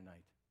leave here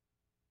tonight,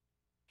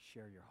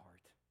 share your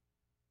heart.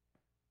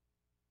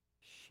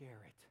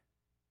 Share it.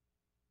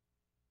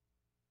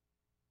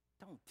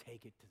 Don't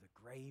take it to the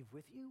grave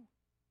with you.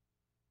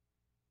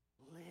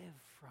 Live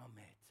from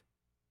it.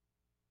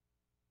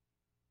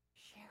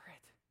 Share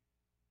it.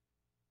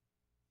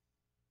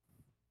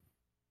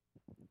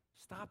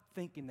 Stop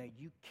thinking that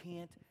you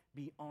can't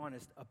be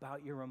honest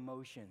about your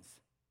emotions.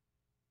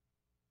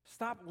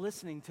 Stop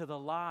listening to the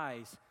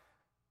lies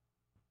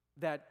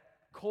that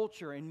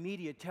culture and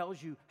media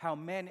tells you how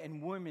men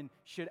and women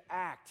should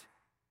act.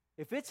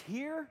 If it's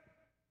here,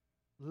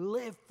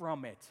 live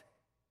from it.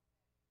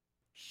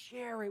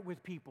 Share it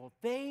with people.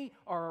 They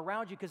are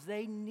around you because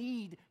they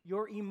need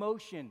your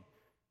emotion.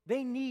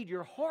 They need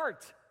your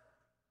heart.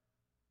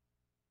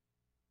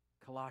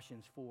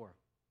 Colossians 4.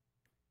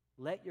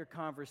 Let your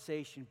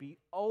conversation be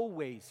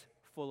always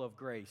full of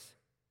grace,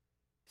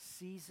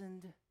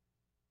 seasoned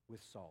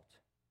with salt,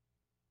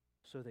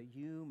 so that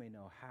you may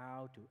know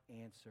how to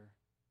answer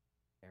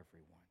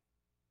everyone.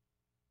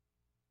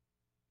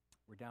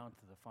 We're down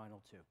to the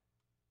final 2.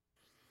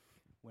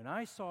 When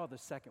I saw the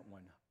second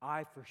one,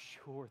 I for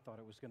sure thought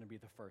it was going to be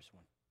the first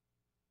one.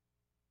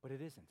 But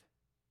it isn't.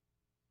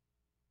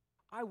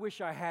 I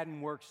wish I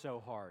hadn't worked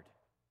so hard.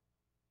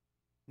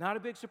 Not a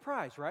big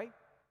surprise, right?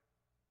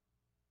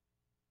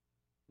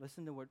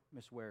 Listen to what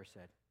Miss Ware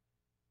said.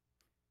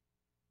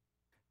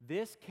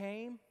 This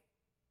came,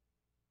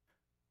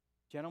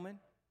 gentlemen,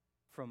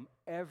 from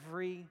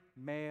every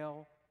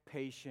male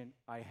patient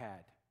I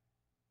had.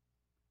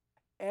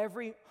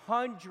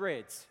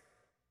 Hundreds.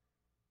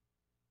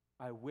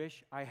 I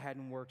wish I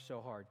hadn't worked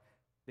so hard.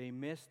 They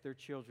missed their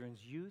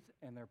children's youth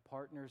and their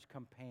partner's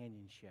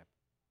companionship.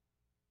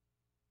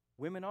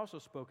 Women also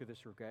spoke of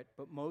this regret,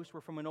 but most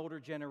were from an older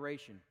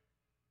generation.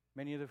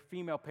 Many of the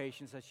female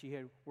patients that she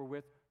were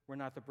with were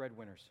not the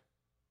breadwinners.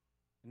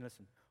 And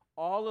listen,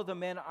 all of the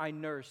men I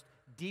nursed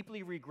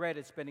deeply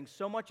regretted spending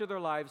so much of their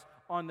lives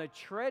on the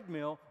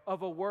treadmill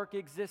of a work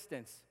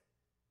existence.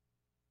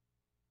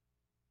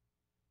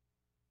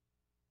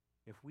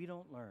 If we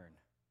don't learn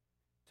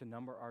to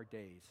number our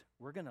days,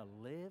 we're going to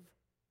live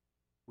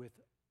with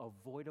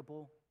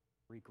avoidable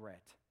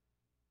regret.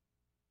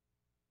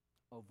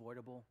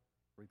 Avoidable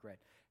regret.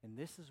 And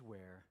this is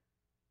where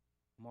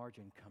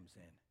margin comes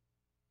in.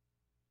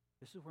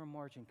 This is where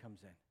margin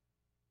comes in.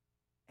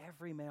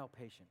 Every male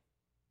patient.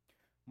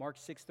 Mark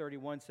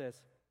 6:31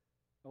 says,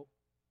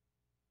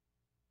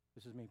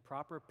 this is me,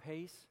 proper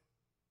pace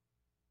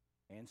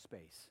and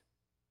space.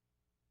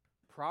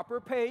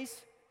 Proper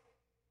pace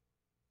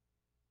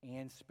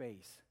and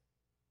space.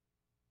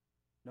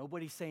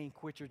 Nobody's saying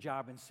quit your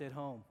job and sit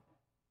home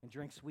and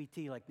drink sweet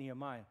tea like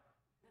Nehemiah.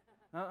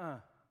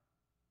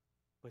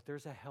 But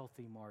there's a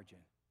healthy margin.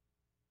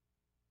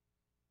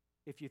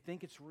 If you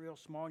think it's real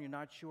small and you're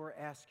not sure,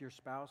 ask your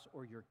spouse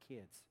or your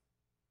kids.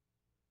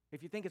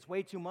 If you think it's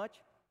way too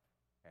much,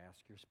 ask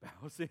your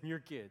spouse and your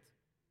kids.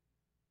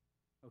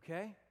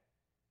 Okay?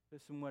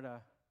 Listen what I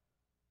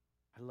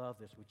love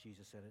this, what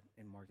Jesus said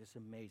in Mark. It's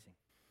amazing.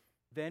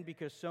 Then,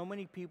 because so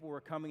many people were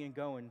coming and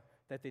going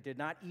that they did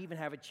not even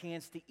have a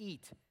chance to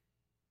eat,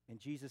 and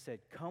Jesus said,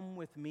 "Come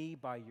with me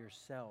by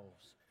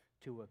yourselves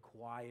to a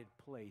quiet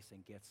place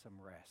and get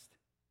some rest."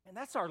 And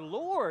that's our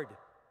Lord.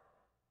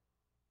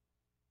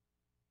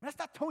 That's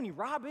not Tony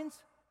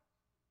Robbins.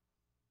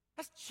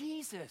 That's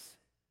Jesus.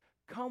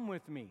 Come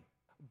with me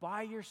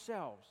by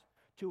yourselves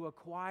to a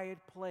quiet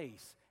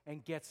place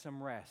and get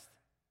some rest.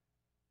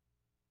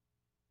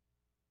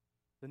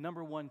 The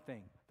number one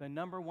thing, the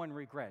number one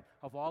regret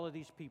of all of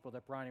these people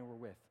that Bronny were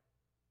with,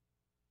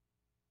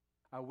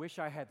 I wish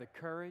I had the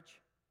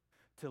courage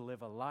to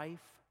live a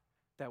life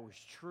that was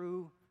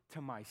true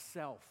to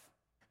myself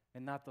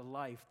and not the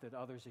life that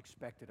others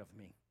expected of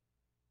me.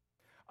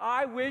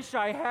 I wish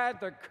I had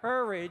the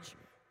courage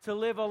to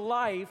live a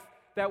life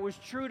that was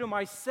true to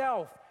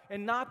myself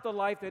and not the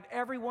life that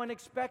everyone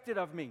expected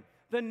of me.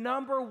 The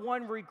number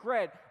one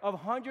regret of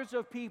hundreds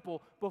of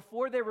people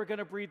before they were going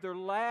to breathe their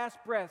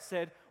last breath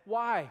said,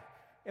 "Why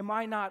am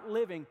I not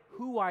living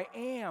who I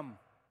am?"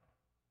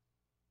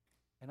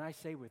 And I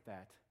say with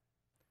that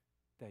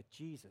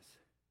Jesus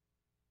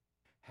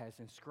has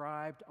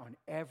inscribed on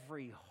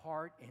every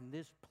heart in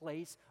this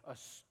place a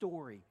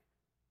story,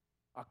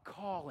 a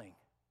calling,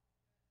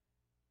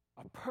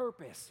 a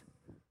purpose.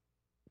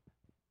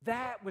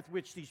 That with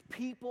which these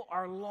people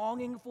are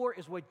longing for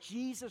is what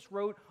Jesus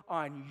wrote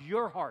on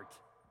your heart.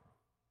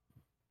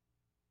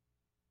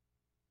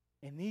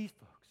 And these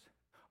folks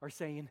are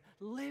saying,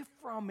 live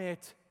from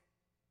it.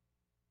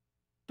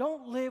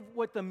 Don't live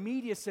what the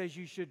media says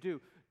you should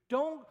do.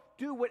 Don't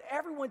do what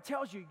everyone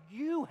tells you.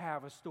 You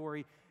have a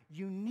story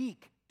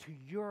unique to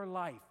your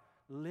life.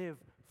 Live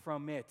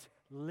from it.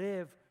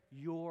 Live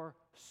your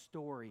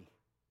story.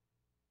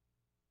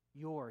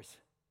 Yours.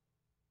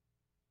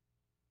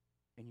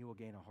 And you will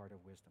gain a heart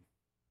of wisdom.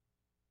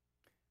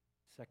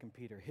 2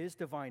 Peter, His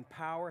divine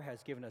power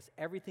has given us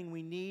everything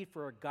we need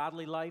for a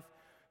godly life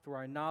through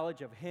our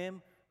knowledge of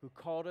Him who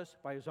called us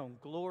by His own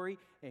glory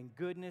and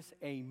goodness.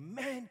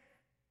 Amen. Can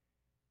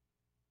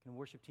the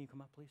worship team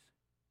come up, please?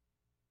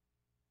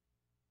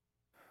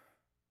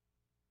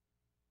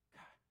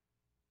 God.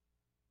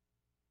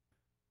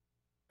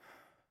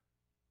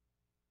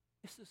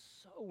 This is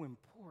so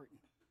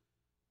important.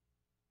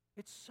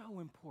 It's so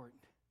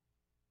important.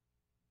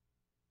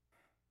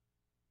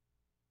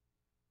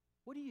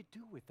 What do you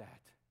do with that?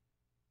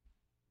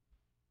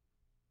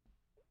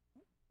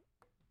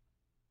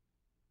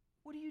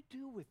 What do you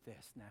do with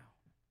this now?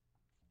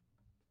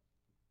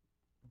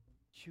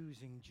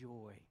 Choosing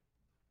joy,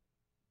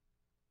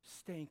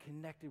 staying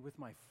connected with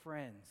my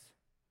friends,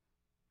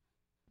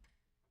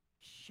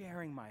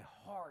 sharing my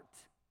heart,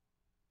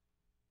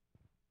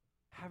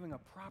 having a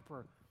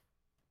proper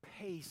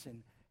pace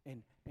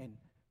and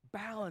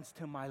balance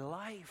to my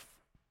life,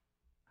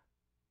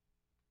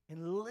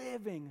 and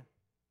living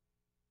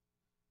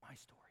my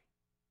story.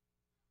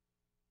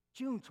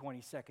 June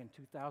 22nd,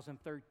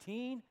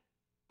 2013,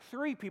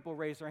 3 people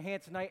raised their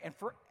hand tonight, and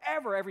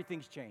forever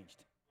everything's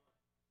changed.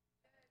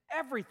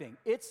 Everything.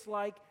 It's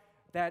like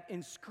that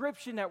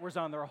inscription that was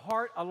on their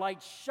heart, a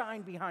light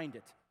shined behind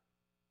it.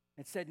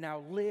 It said,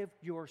 now live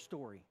your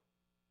story.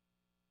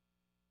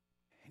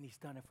 And He's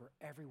done it for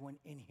everyone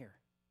in here.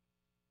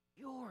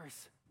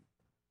 Yours.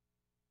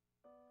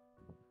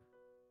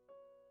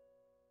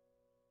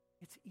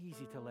 It's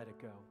easy to let it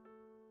go.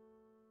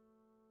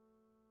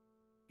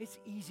 It's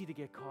easy to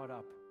get caught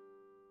up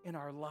in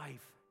our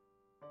life.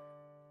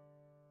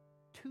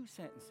 2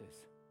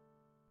 sentences.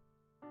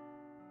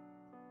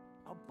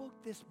 A book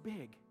this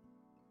big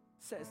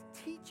says,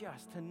 teach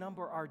us to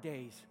number our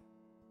days.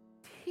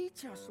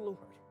 Teach us, Lord,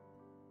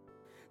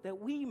 that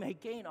we may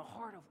gain a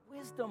heart of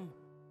wisdom.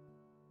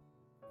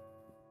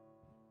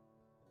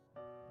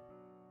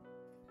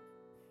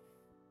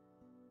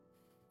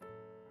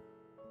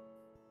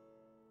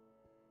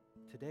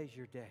 Today's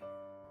your day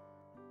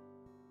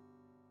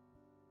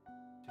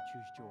to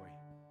choose joy.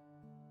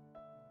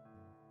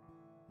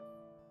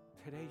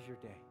 Today's your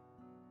day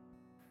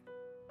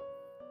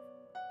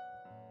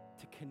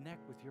to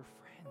connect with your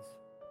friends.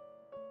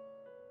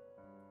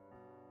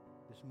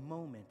 This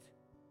moment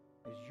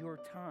is your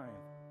time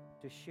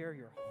to share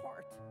your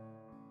heart.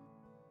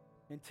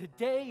 And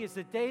today is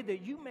the day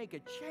that you make a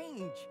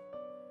change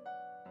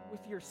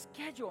with your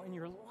schedule and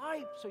your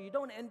life so you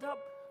don't end up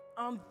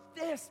on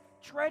this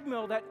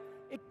treadmill that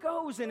it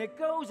goes and it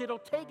goes. It'll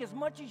take as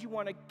much as you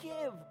want to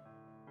give.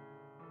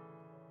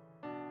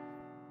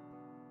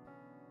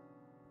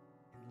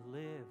 And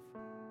live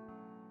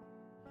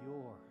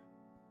your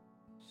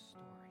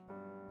story.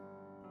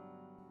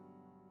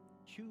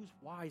 Choose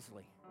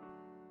wisely,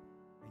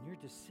 and your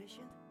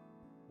decision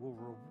will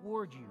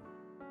reward you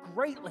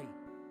greatly.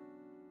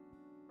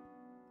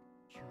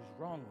 Choose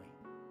wrongly,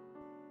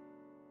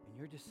 and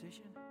your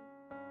decision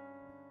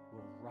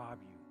will rob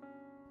you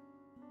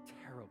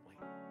terribly.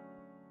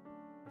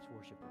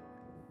 worship the Lord.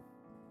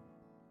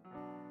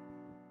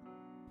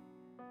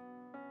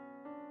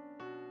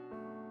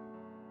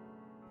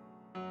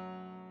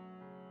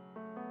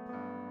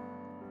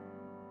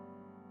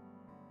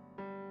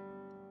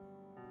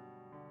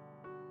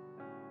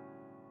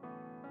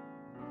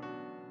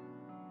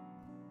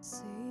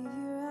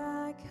 Savior,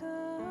 I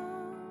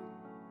come,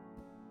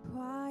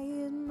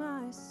 quiet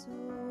my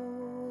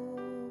soul,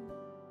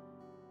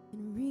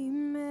 and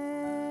remember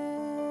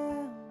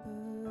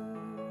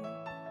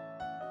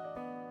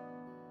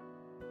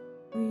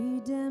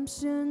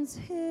redemption's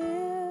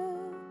hill,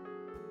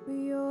 where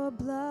your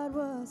blood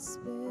was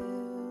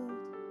spilled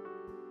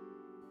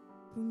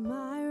for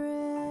my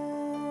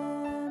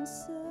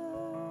ransom,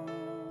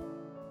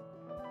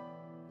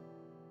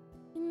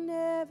 and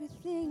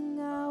everything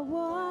I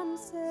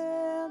once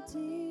held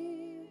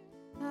dear,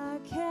 I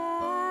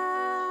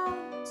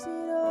count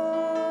it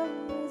all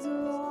as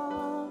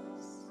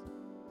lost,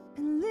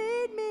 and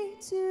lead me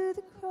to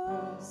the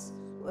cross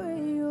where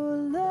your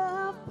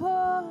love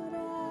poured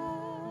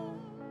out,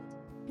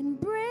 and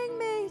bring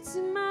me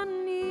to my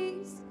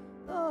knees.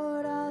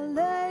 Lord, I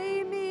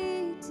lay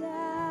me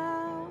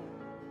down,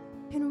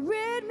 and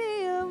rid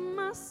me of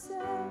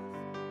myself.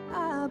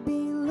 I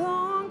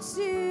belong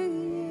to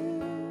you.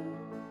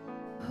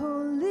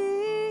 Oh,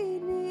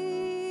 lead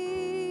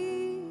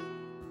me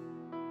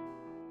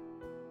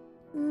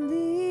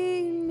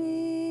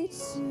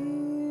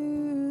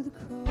to the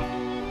cross.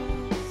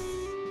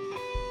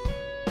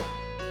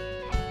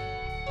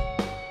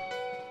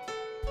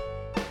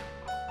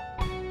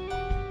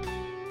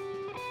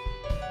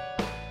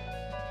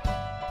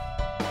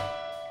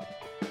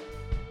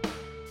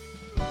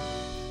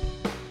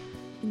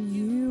 And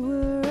you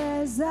were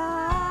as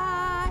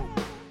I,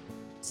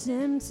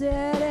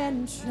 tempted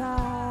and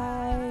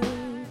tried.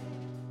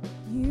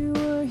 You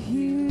were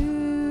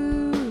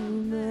human.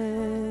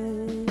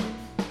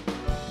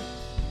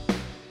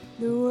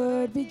 The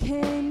Word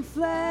became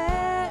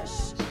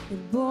flesh.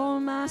 It bore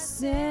my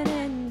sin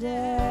and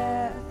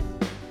death.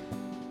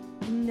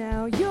 And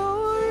now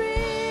you're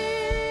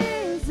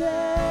risen.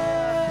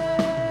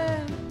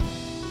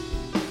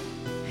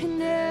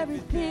 And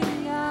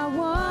everything I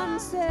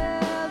once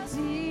held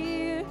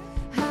dear,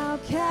 how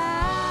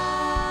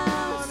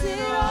count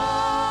it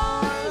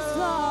all as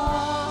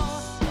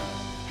lost,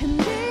 and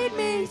lead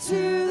me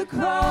to the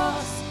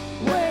cross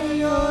where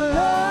your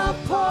love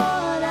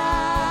poured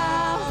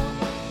out,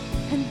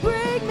 and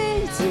bring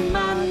me to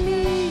my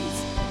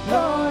knees.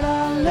 Lord,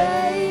 I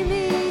lay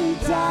me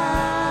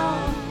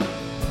down,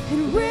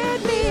 and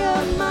rid me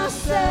of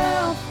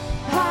myself.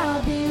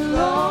 I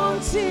belong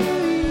to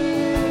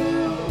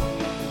you.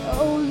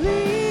 Oh,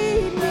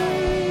 lead me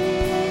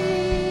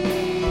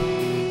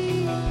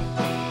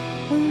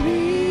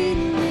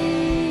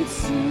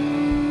to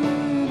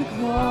the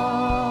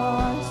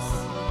cross,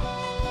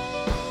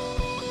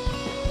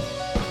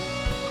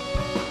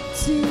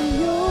 to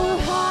your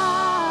heart,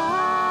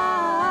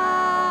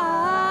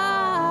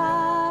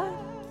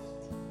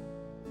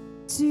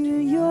 to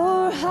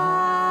your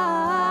heart.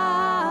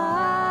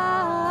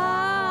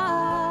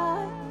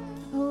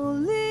 Oh,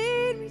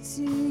 lead me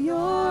to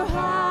your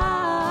heart.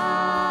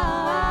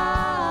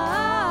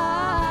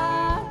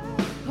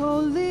 Oh,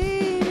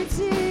 lead me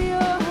to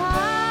your heart.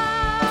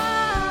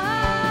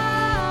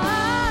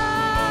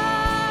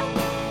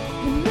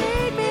 And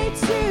lead me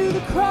to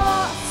the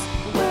cross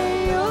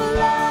where your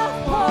love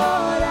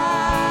poured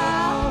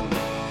out,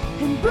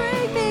 and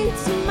bring me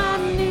to my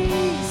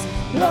knees.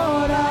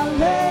 Lord, I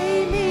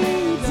lay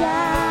me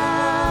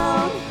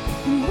down,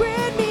 and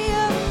rid me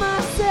of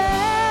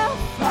myself.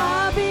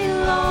 I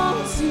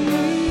belong to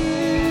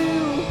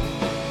you.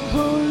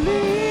 Oh,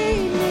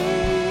 lead me,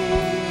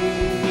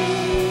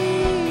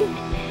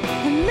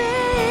 and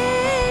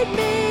lead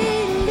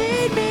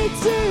me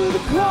to the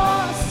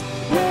cross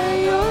where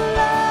your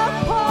love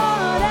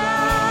poured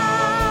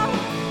out,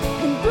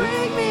 and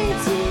bring me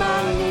to my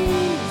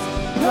knees.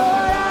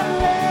 Lord, I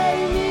lay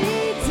me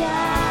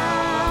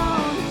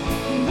down,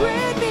 and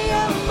rid me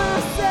of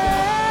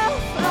myself.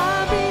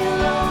 I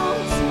belong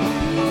to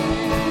you.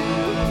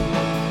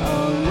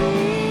 Oh,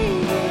 lead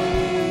me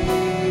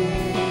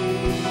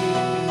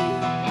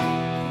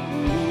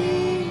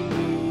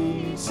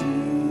to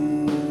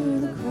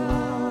the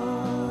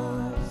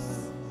cross.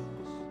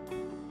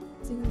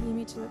 Sing, lead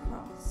me to the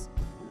cross.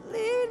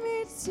 Lead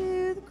me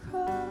to the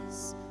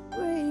cross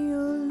where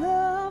your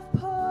love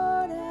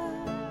poured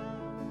out,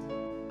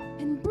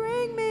 and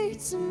bring me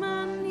to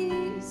my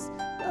knees.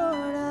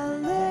 Lord, I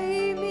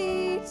lay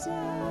me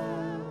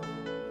down,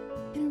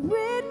 and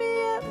rid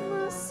me of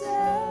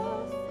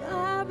myself.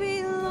 I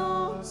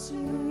belong to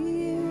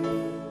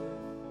you.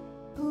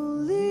 Oh,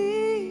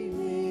 lead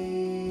me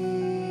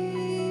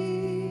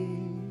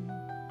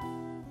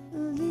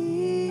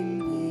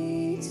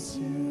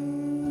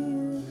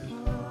to the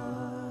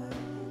cross.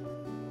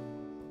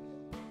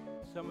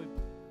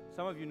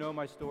 Some of you know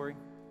my story,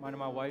 mine and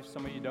my wife.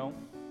 Some of you don't.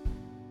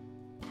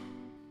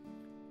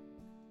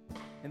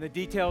 And the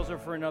details are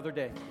for another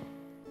day.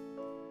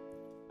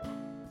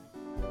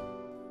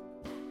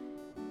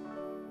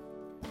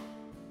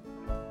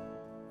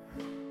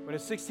 But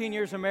at 16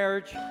 years of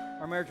marriage,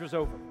 our marriage was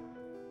over.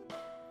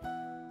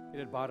 It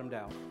had bottomed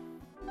out.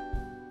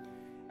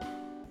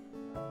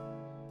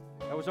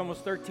 That was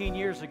almost 13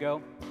 years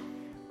ago.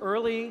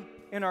 Early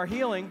in our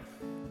healing,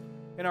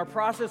 in our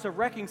process of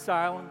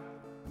reconciling,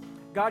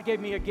 God gave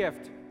me a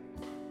gift.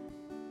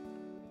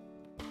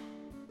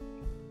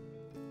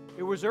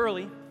 It was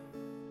early.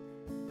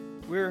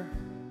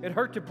 It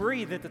hurt to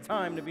breathe at the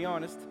time, to be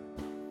honest.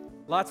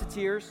 Lots of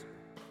tears.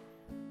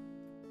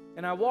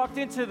 And I walked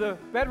into the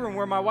bedroom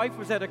where my wife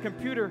was at a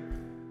computer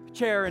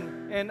chair,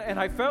 and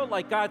I felt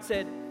like God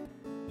said,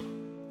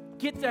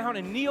 get down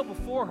and kneel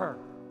before her.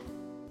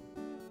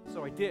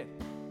 So I did.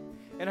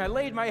 And I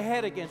laid my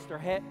head against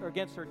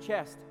her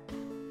chest.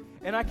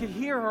 And I could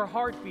hear her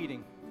heart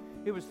beating.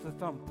 It was the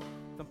thump,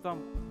 thump,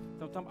 thump,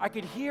 thump, thump. I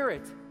could hear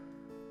it.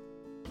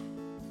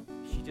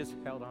 She just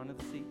held onto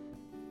the seat,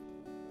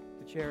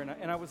 the chair,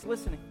 and I was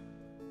listening.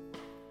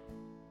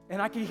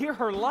 And I could hear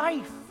her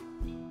life.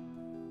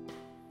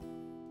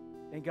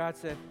 And God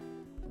said,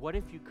 what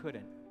if you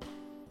couldn't?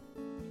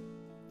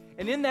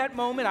 And in that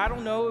moment, I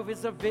don't know if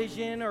it's a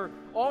vision or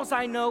all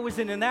I know is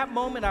that in that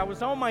moment, I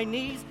was on my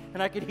knees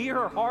and I could hear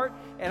her heart,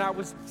 and I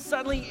was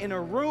suddenly in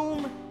a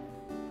room,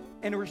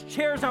 and there was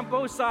chairs on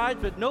both sides,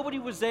 but nobody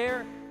was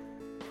there.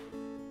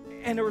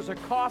 And there was a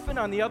coffin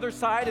on the other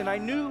side, and I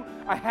knew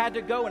I had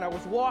to go, and I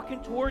was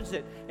walking towards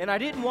it, and I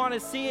didn't want to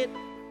see it,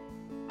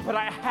 but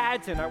I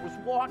had to, and I was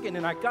walking,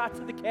 and I got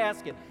to the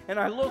casket, and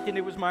I looked, and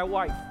it was my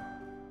wife.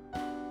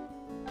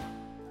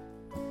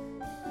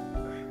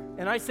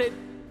 And I said,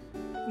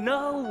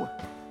 no,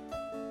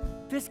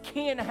 this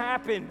can't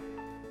happen.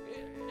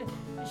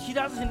 She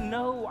doesn't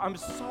know. I'm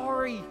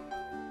sorry.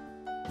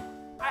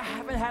 I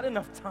haven't had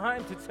enough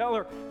time to tell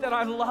her that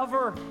I love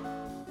her.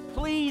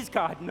 Please,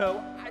 God,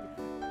 no.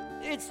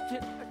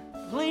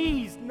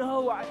 Please,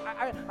 no.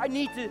 I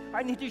need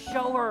to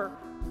show her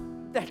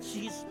that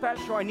she's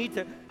special. I need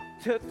to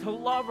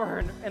love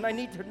her, and I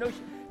need to know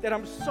that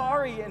I'm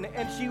sorry. And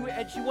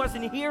she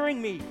wasn't hearing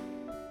me.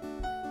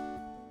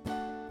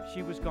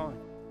 She was gone.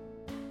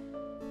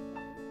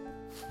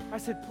 I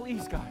said,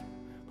 please, God,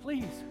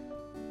 please.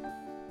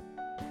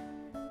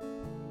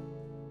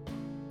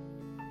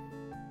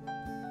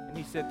 And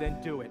he said, then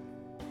do it.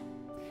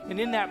 And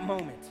in that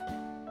moment,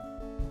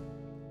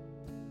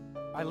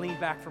 I leaned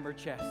back from her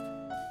chest,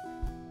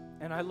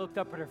 and I looked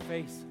up at her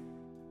face,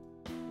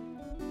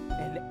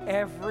 and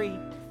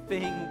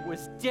everything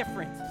was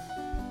different.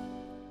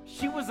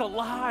 She was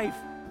alive.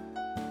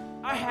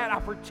 I had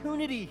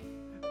opportunity.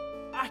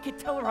 I could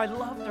tell her I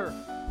loved her.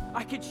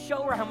 I could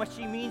show her how much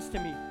she means to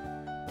me.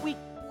 We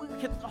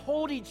could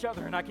hold each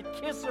other, and I could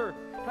kiss her,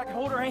 and I could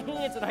hold her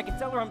hands, and I could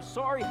tell her I'm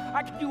sorry.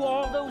 I could do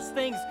all those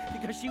things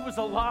because she was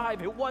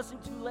alive. It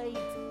wasn't too late.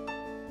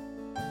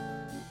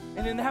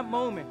 And in that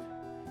moment,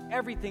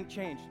 everything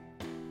changed.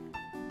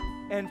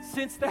 And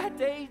since that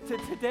day to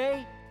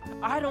today,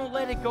 I don't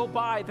let it go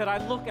by that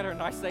I look at her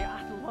and I say,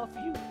 I love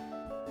you.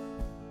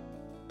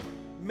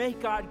 May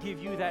God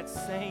give you that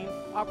same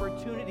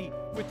opportunity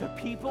with the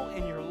people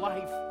in your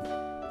life,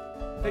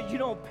 that you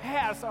don't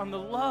pass on the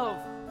love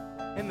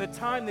and the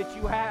time that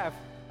you have.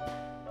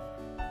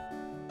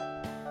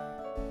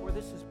 For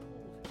this is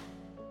pulled.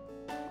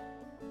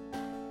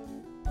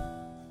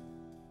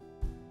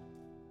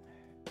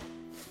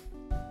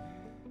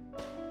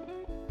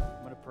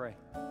 I'm going to pray.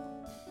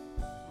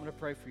 I'm going to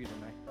pray for you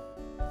tonight.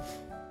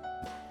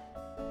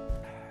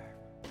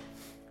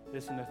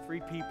 Listen to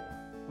 3 people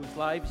whose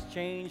lives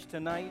changed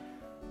tonight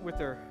with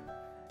their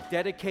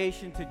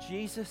dedication to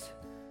Jesus.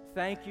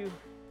 Thank you.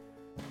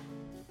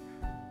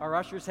 Our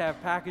ushers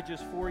have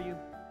packages for you.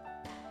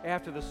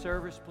 After the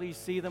service, please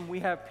see them. We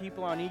have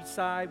people on each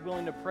side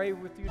willing to pray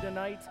with you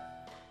tonight.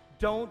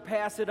 Don't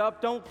pass it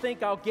up. Don't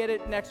think I'll get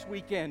it next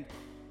weekend.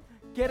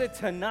 Get it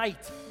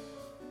tonight.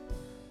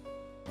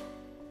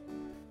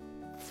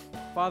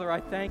 Father, I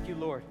thank you,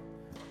 Lord,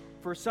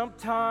 for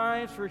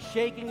sometimes for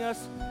shaking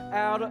us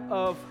out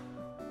of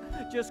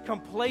just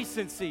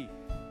complacency,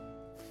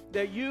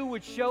 that you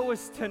would show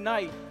us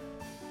tonight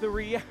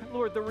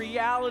Lord, the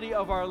reality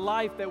of our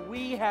life that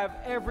we have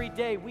every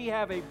day. We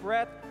have a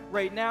breath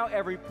right now,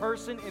 every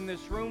person in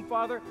this room,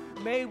 Father.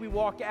 May we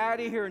walk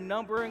out of here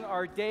numbering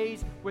our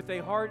days with a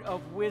heart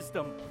of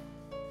wisdom.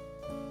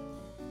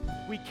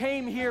 We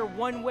came here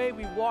one way,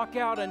 we walk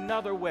out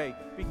another way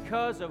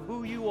because of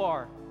who you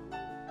are.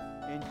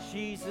 In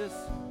Jesus'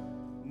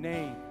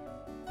 name.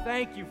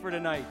 Thank you for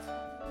tonight.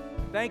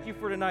 Thank you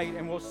for tonight,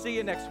 and we'll see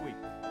you next week.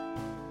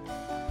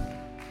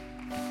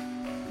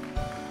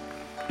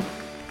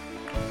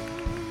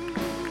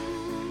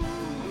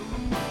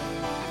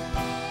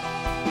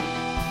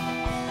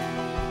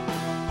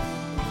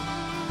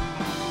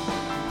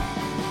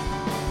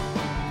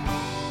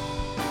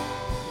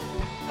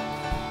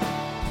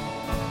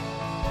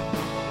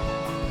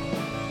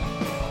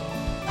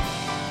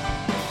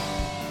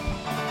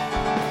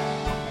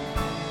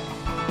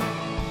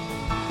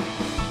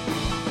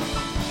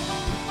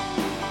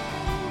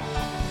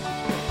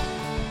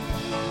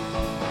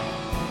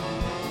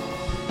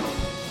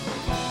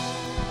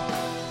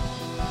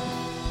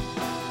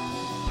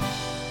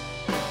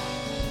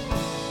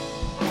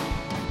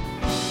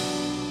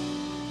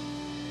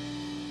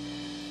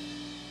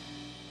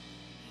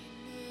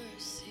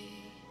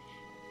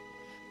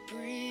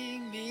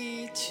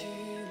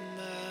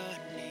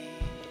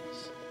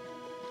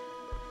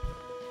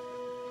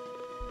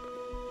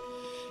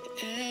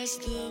 as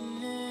the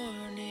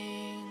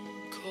morning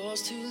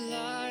calls to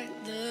light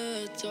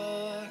the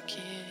dark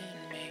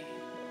in me.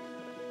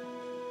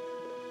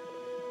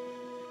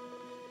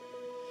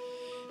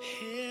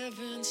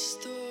 Heaven's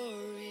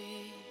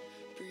story,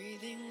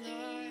 breathing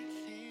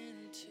life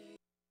into.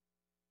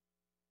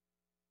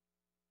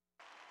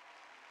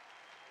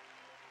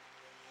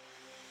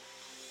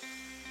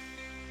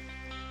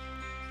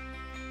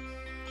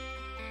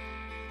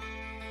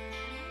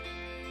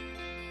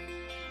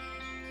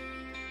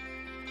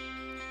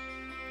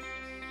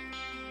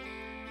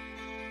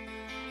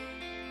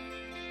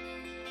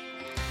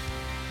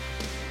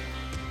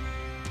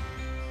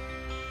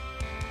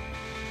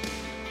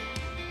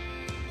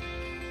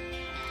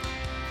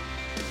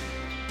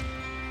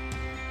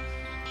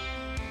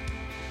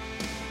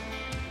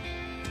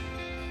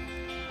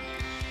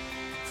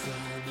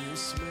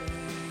 Promise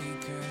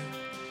maker,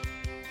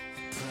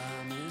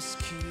 promise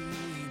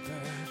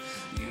keeper,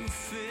 you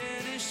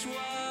finish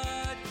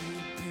what you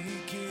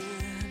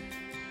begin.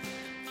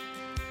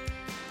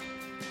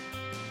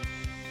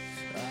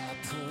 Our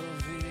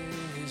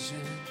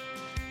provision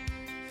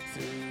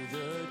through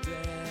the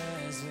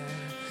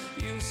desert,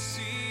 you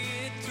see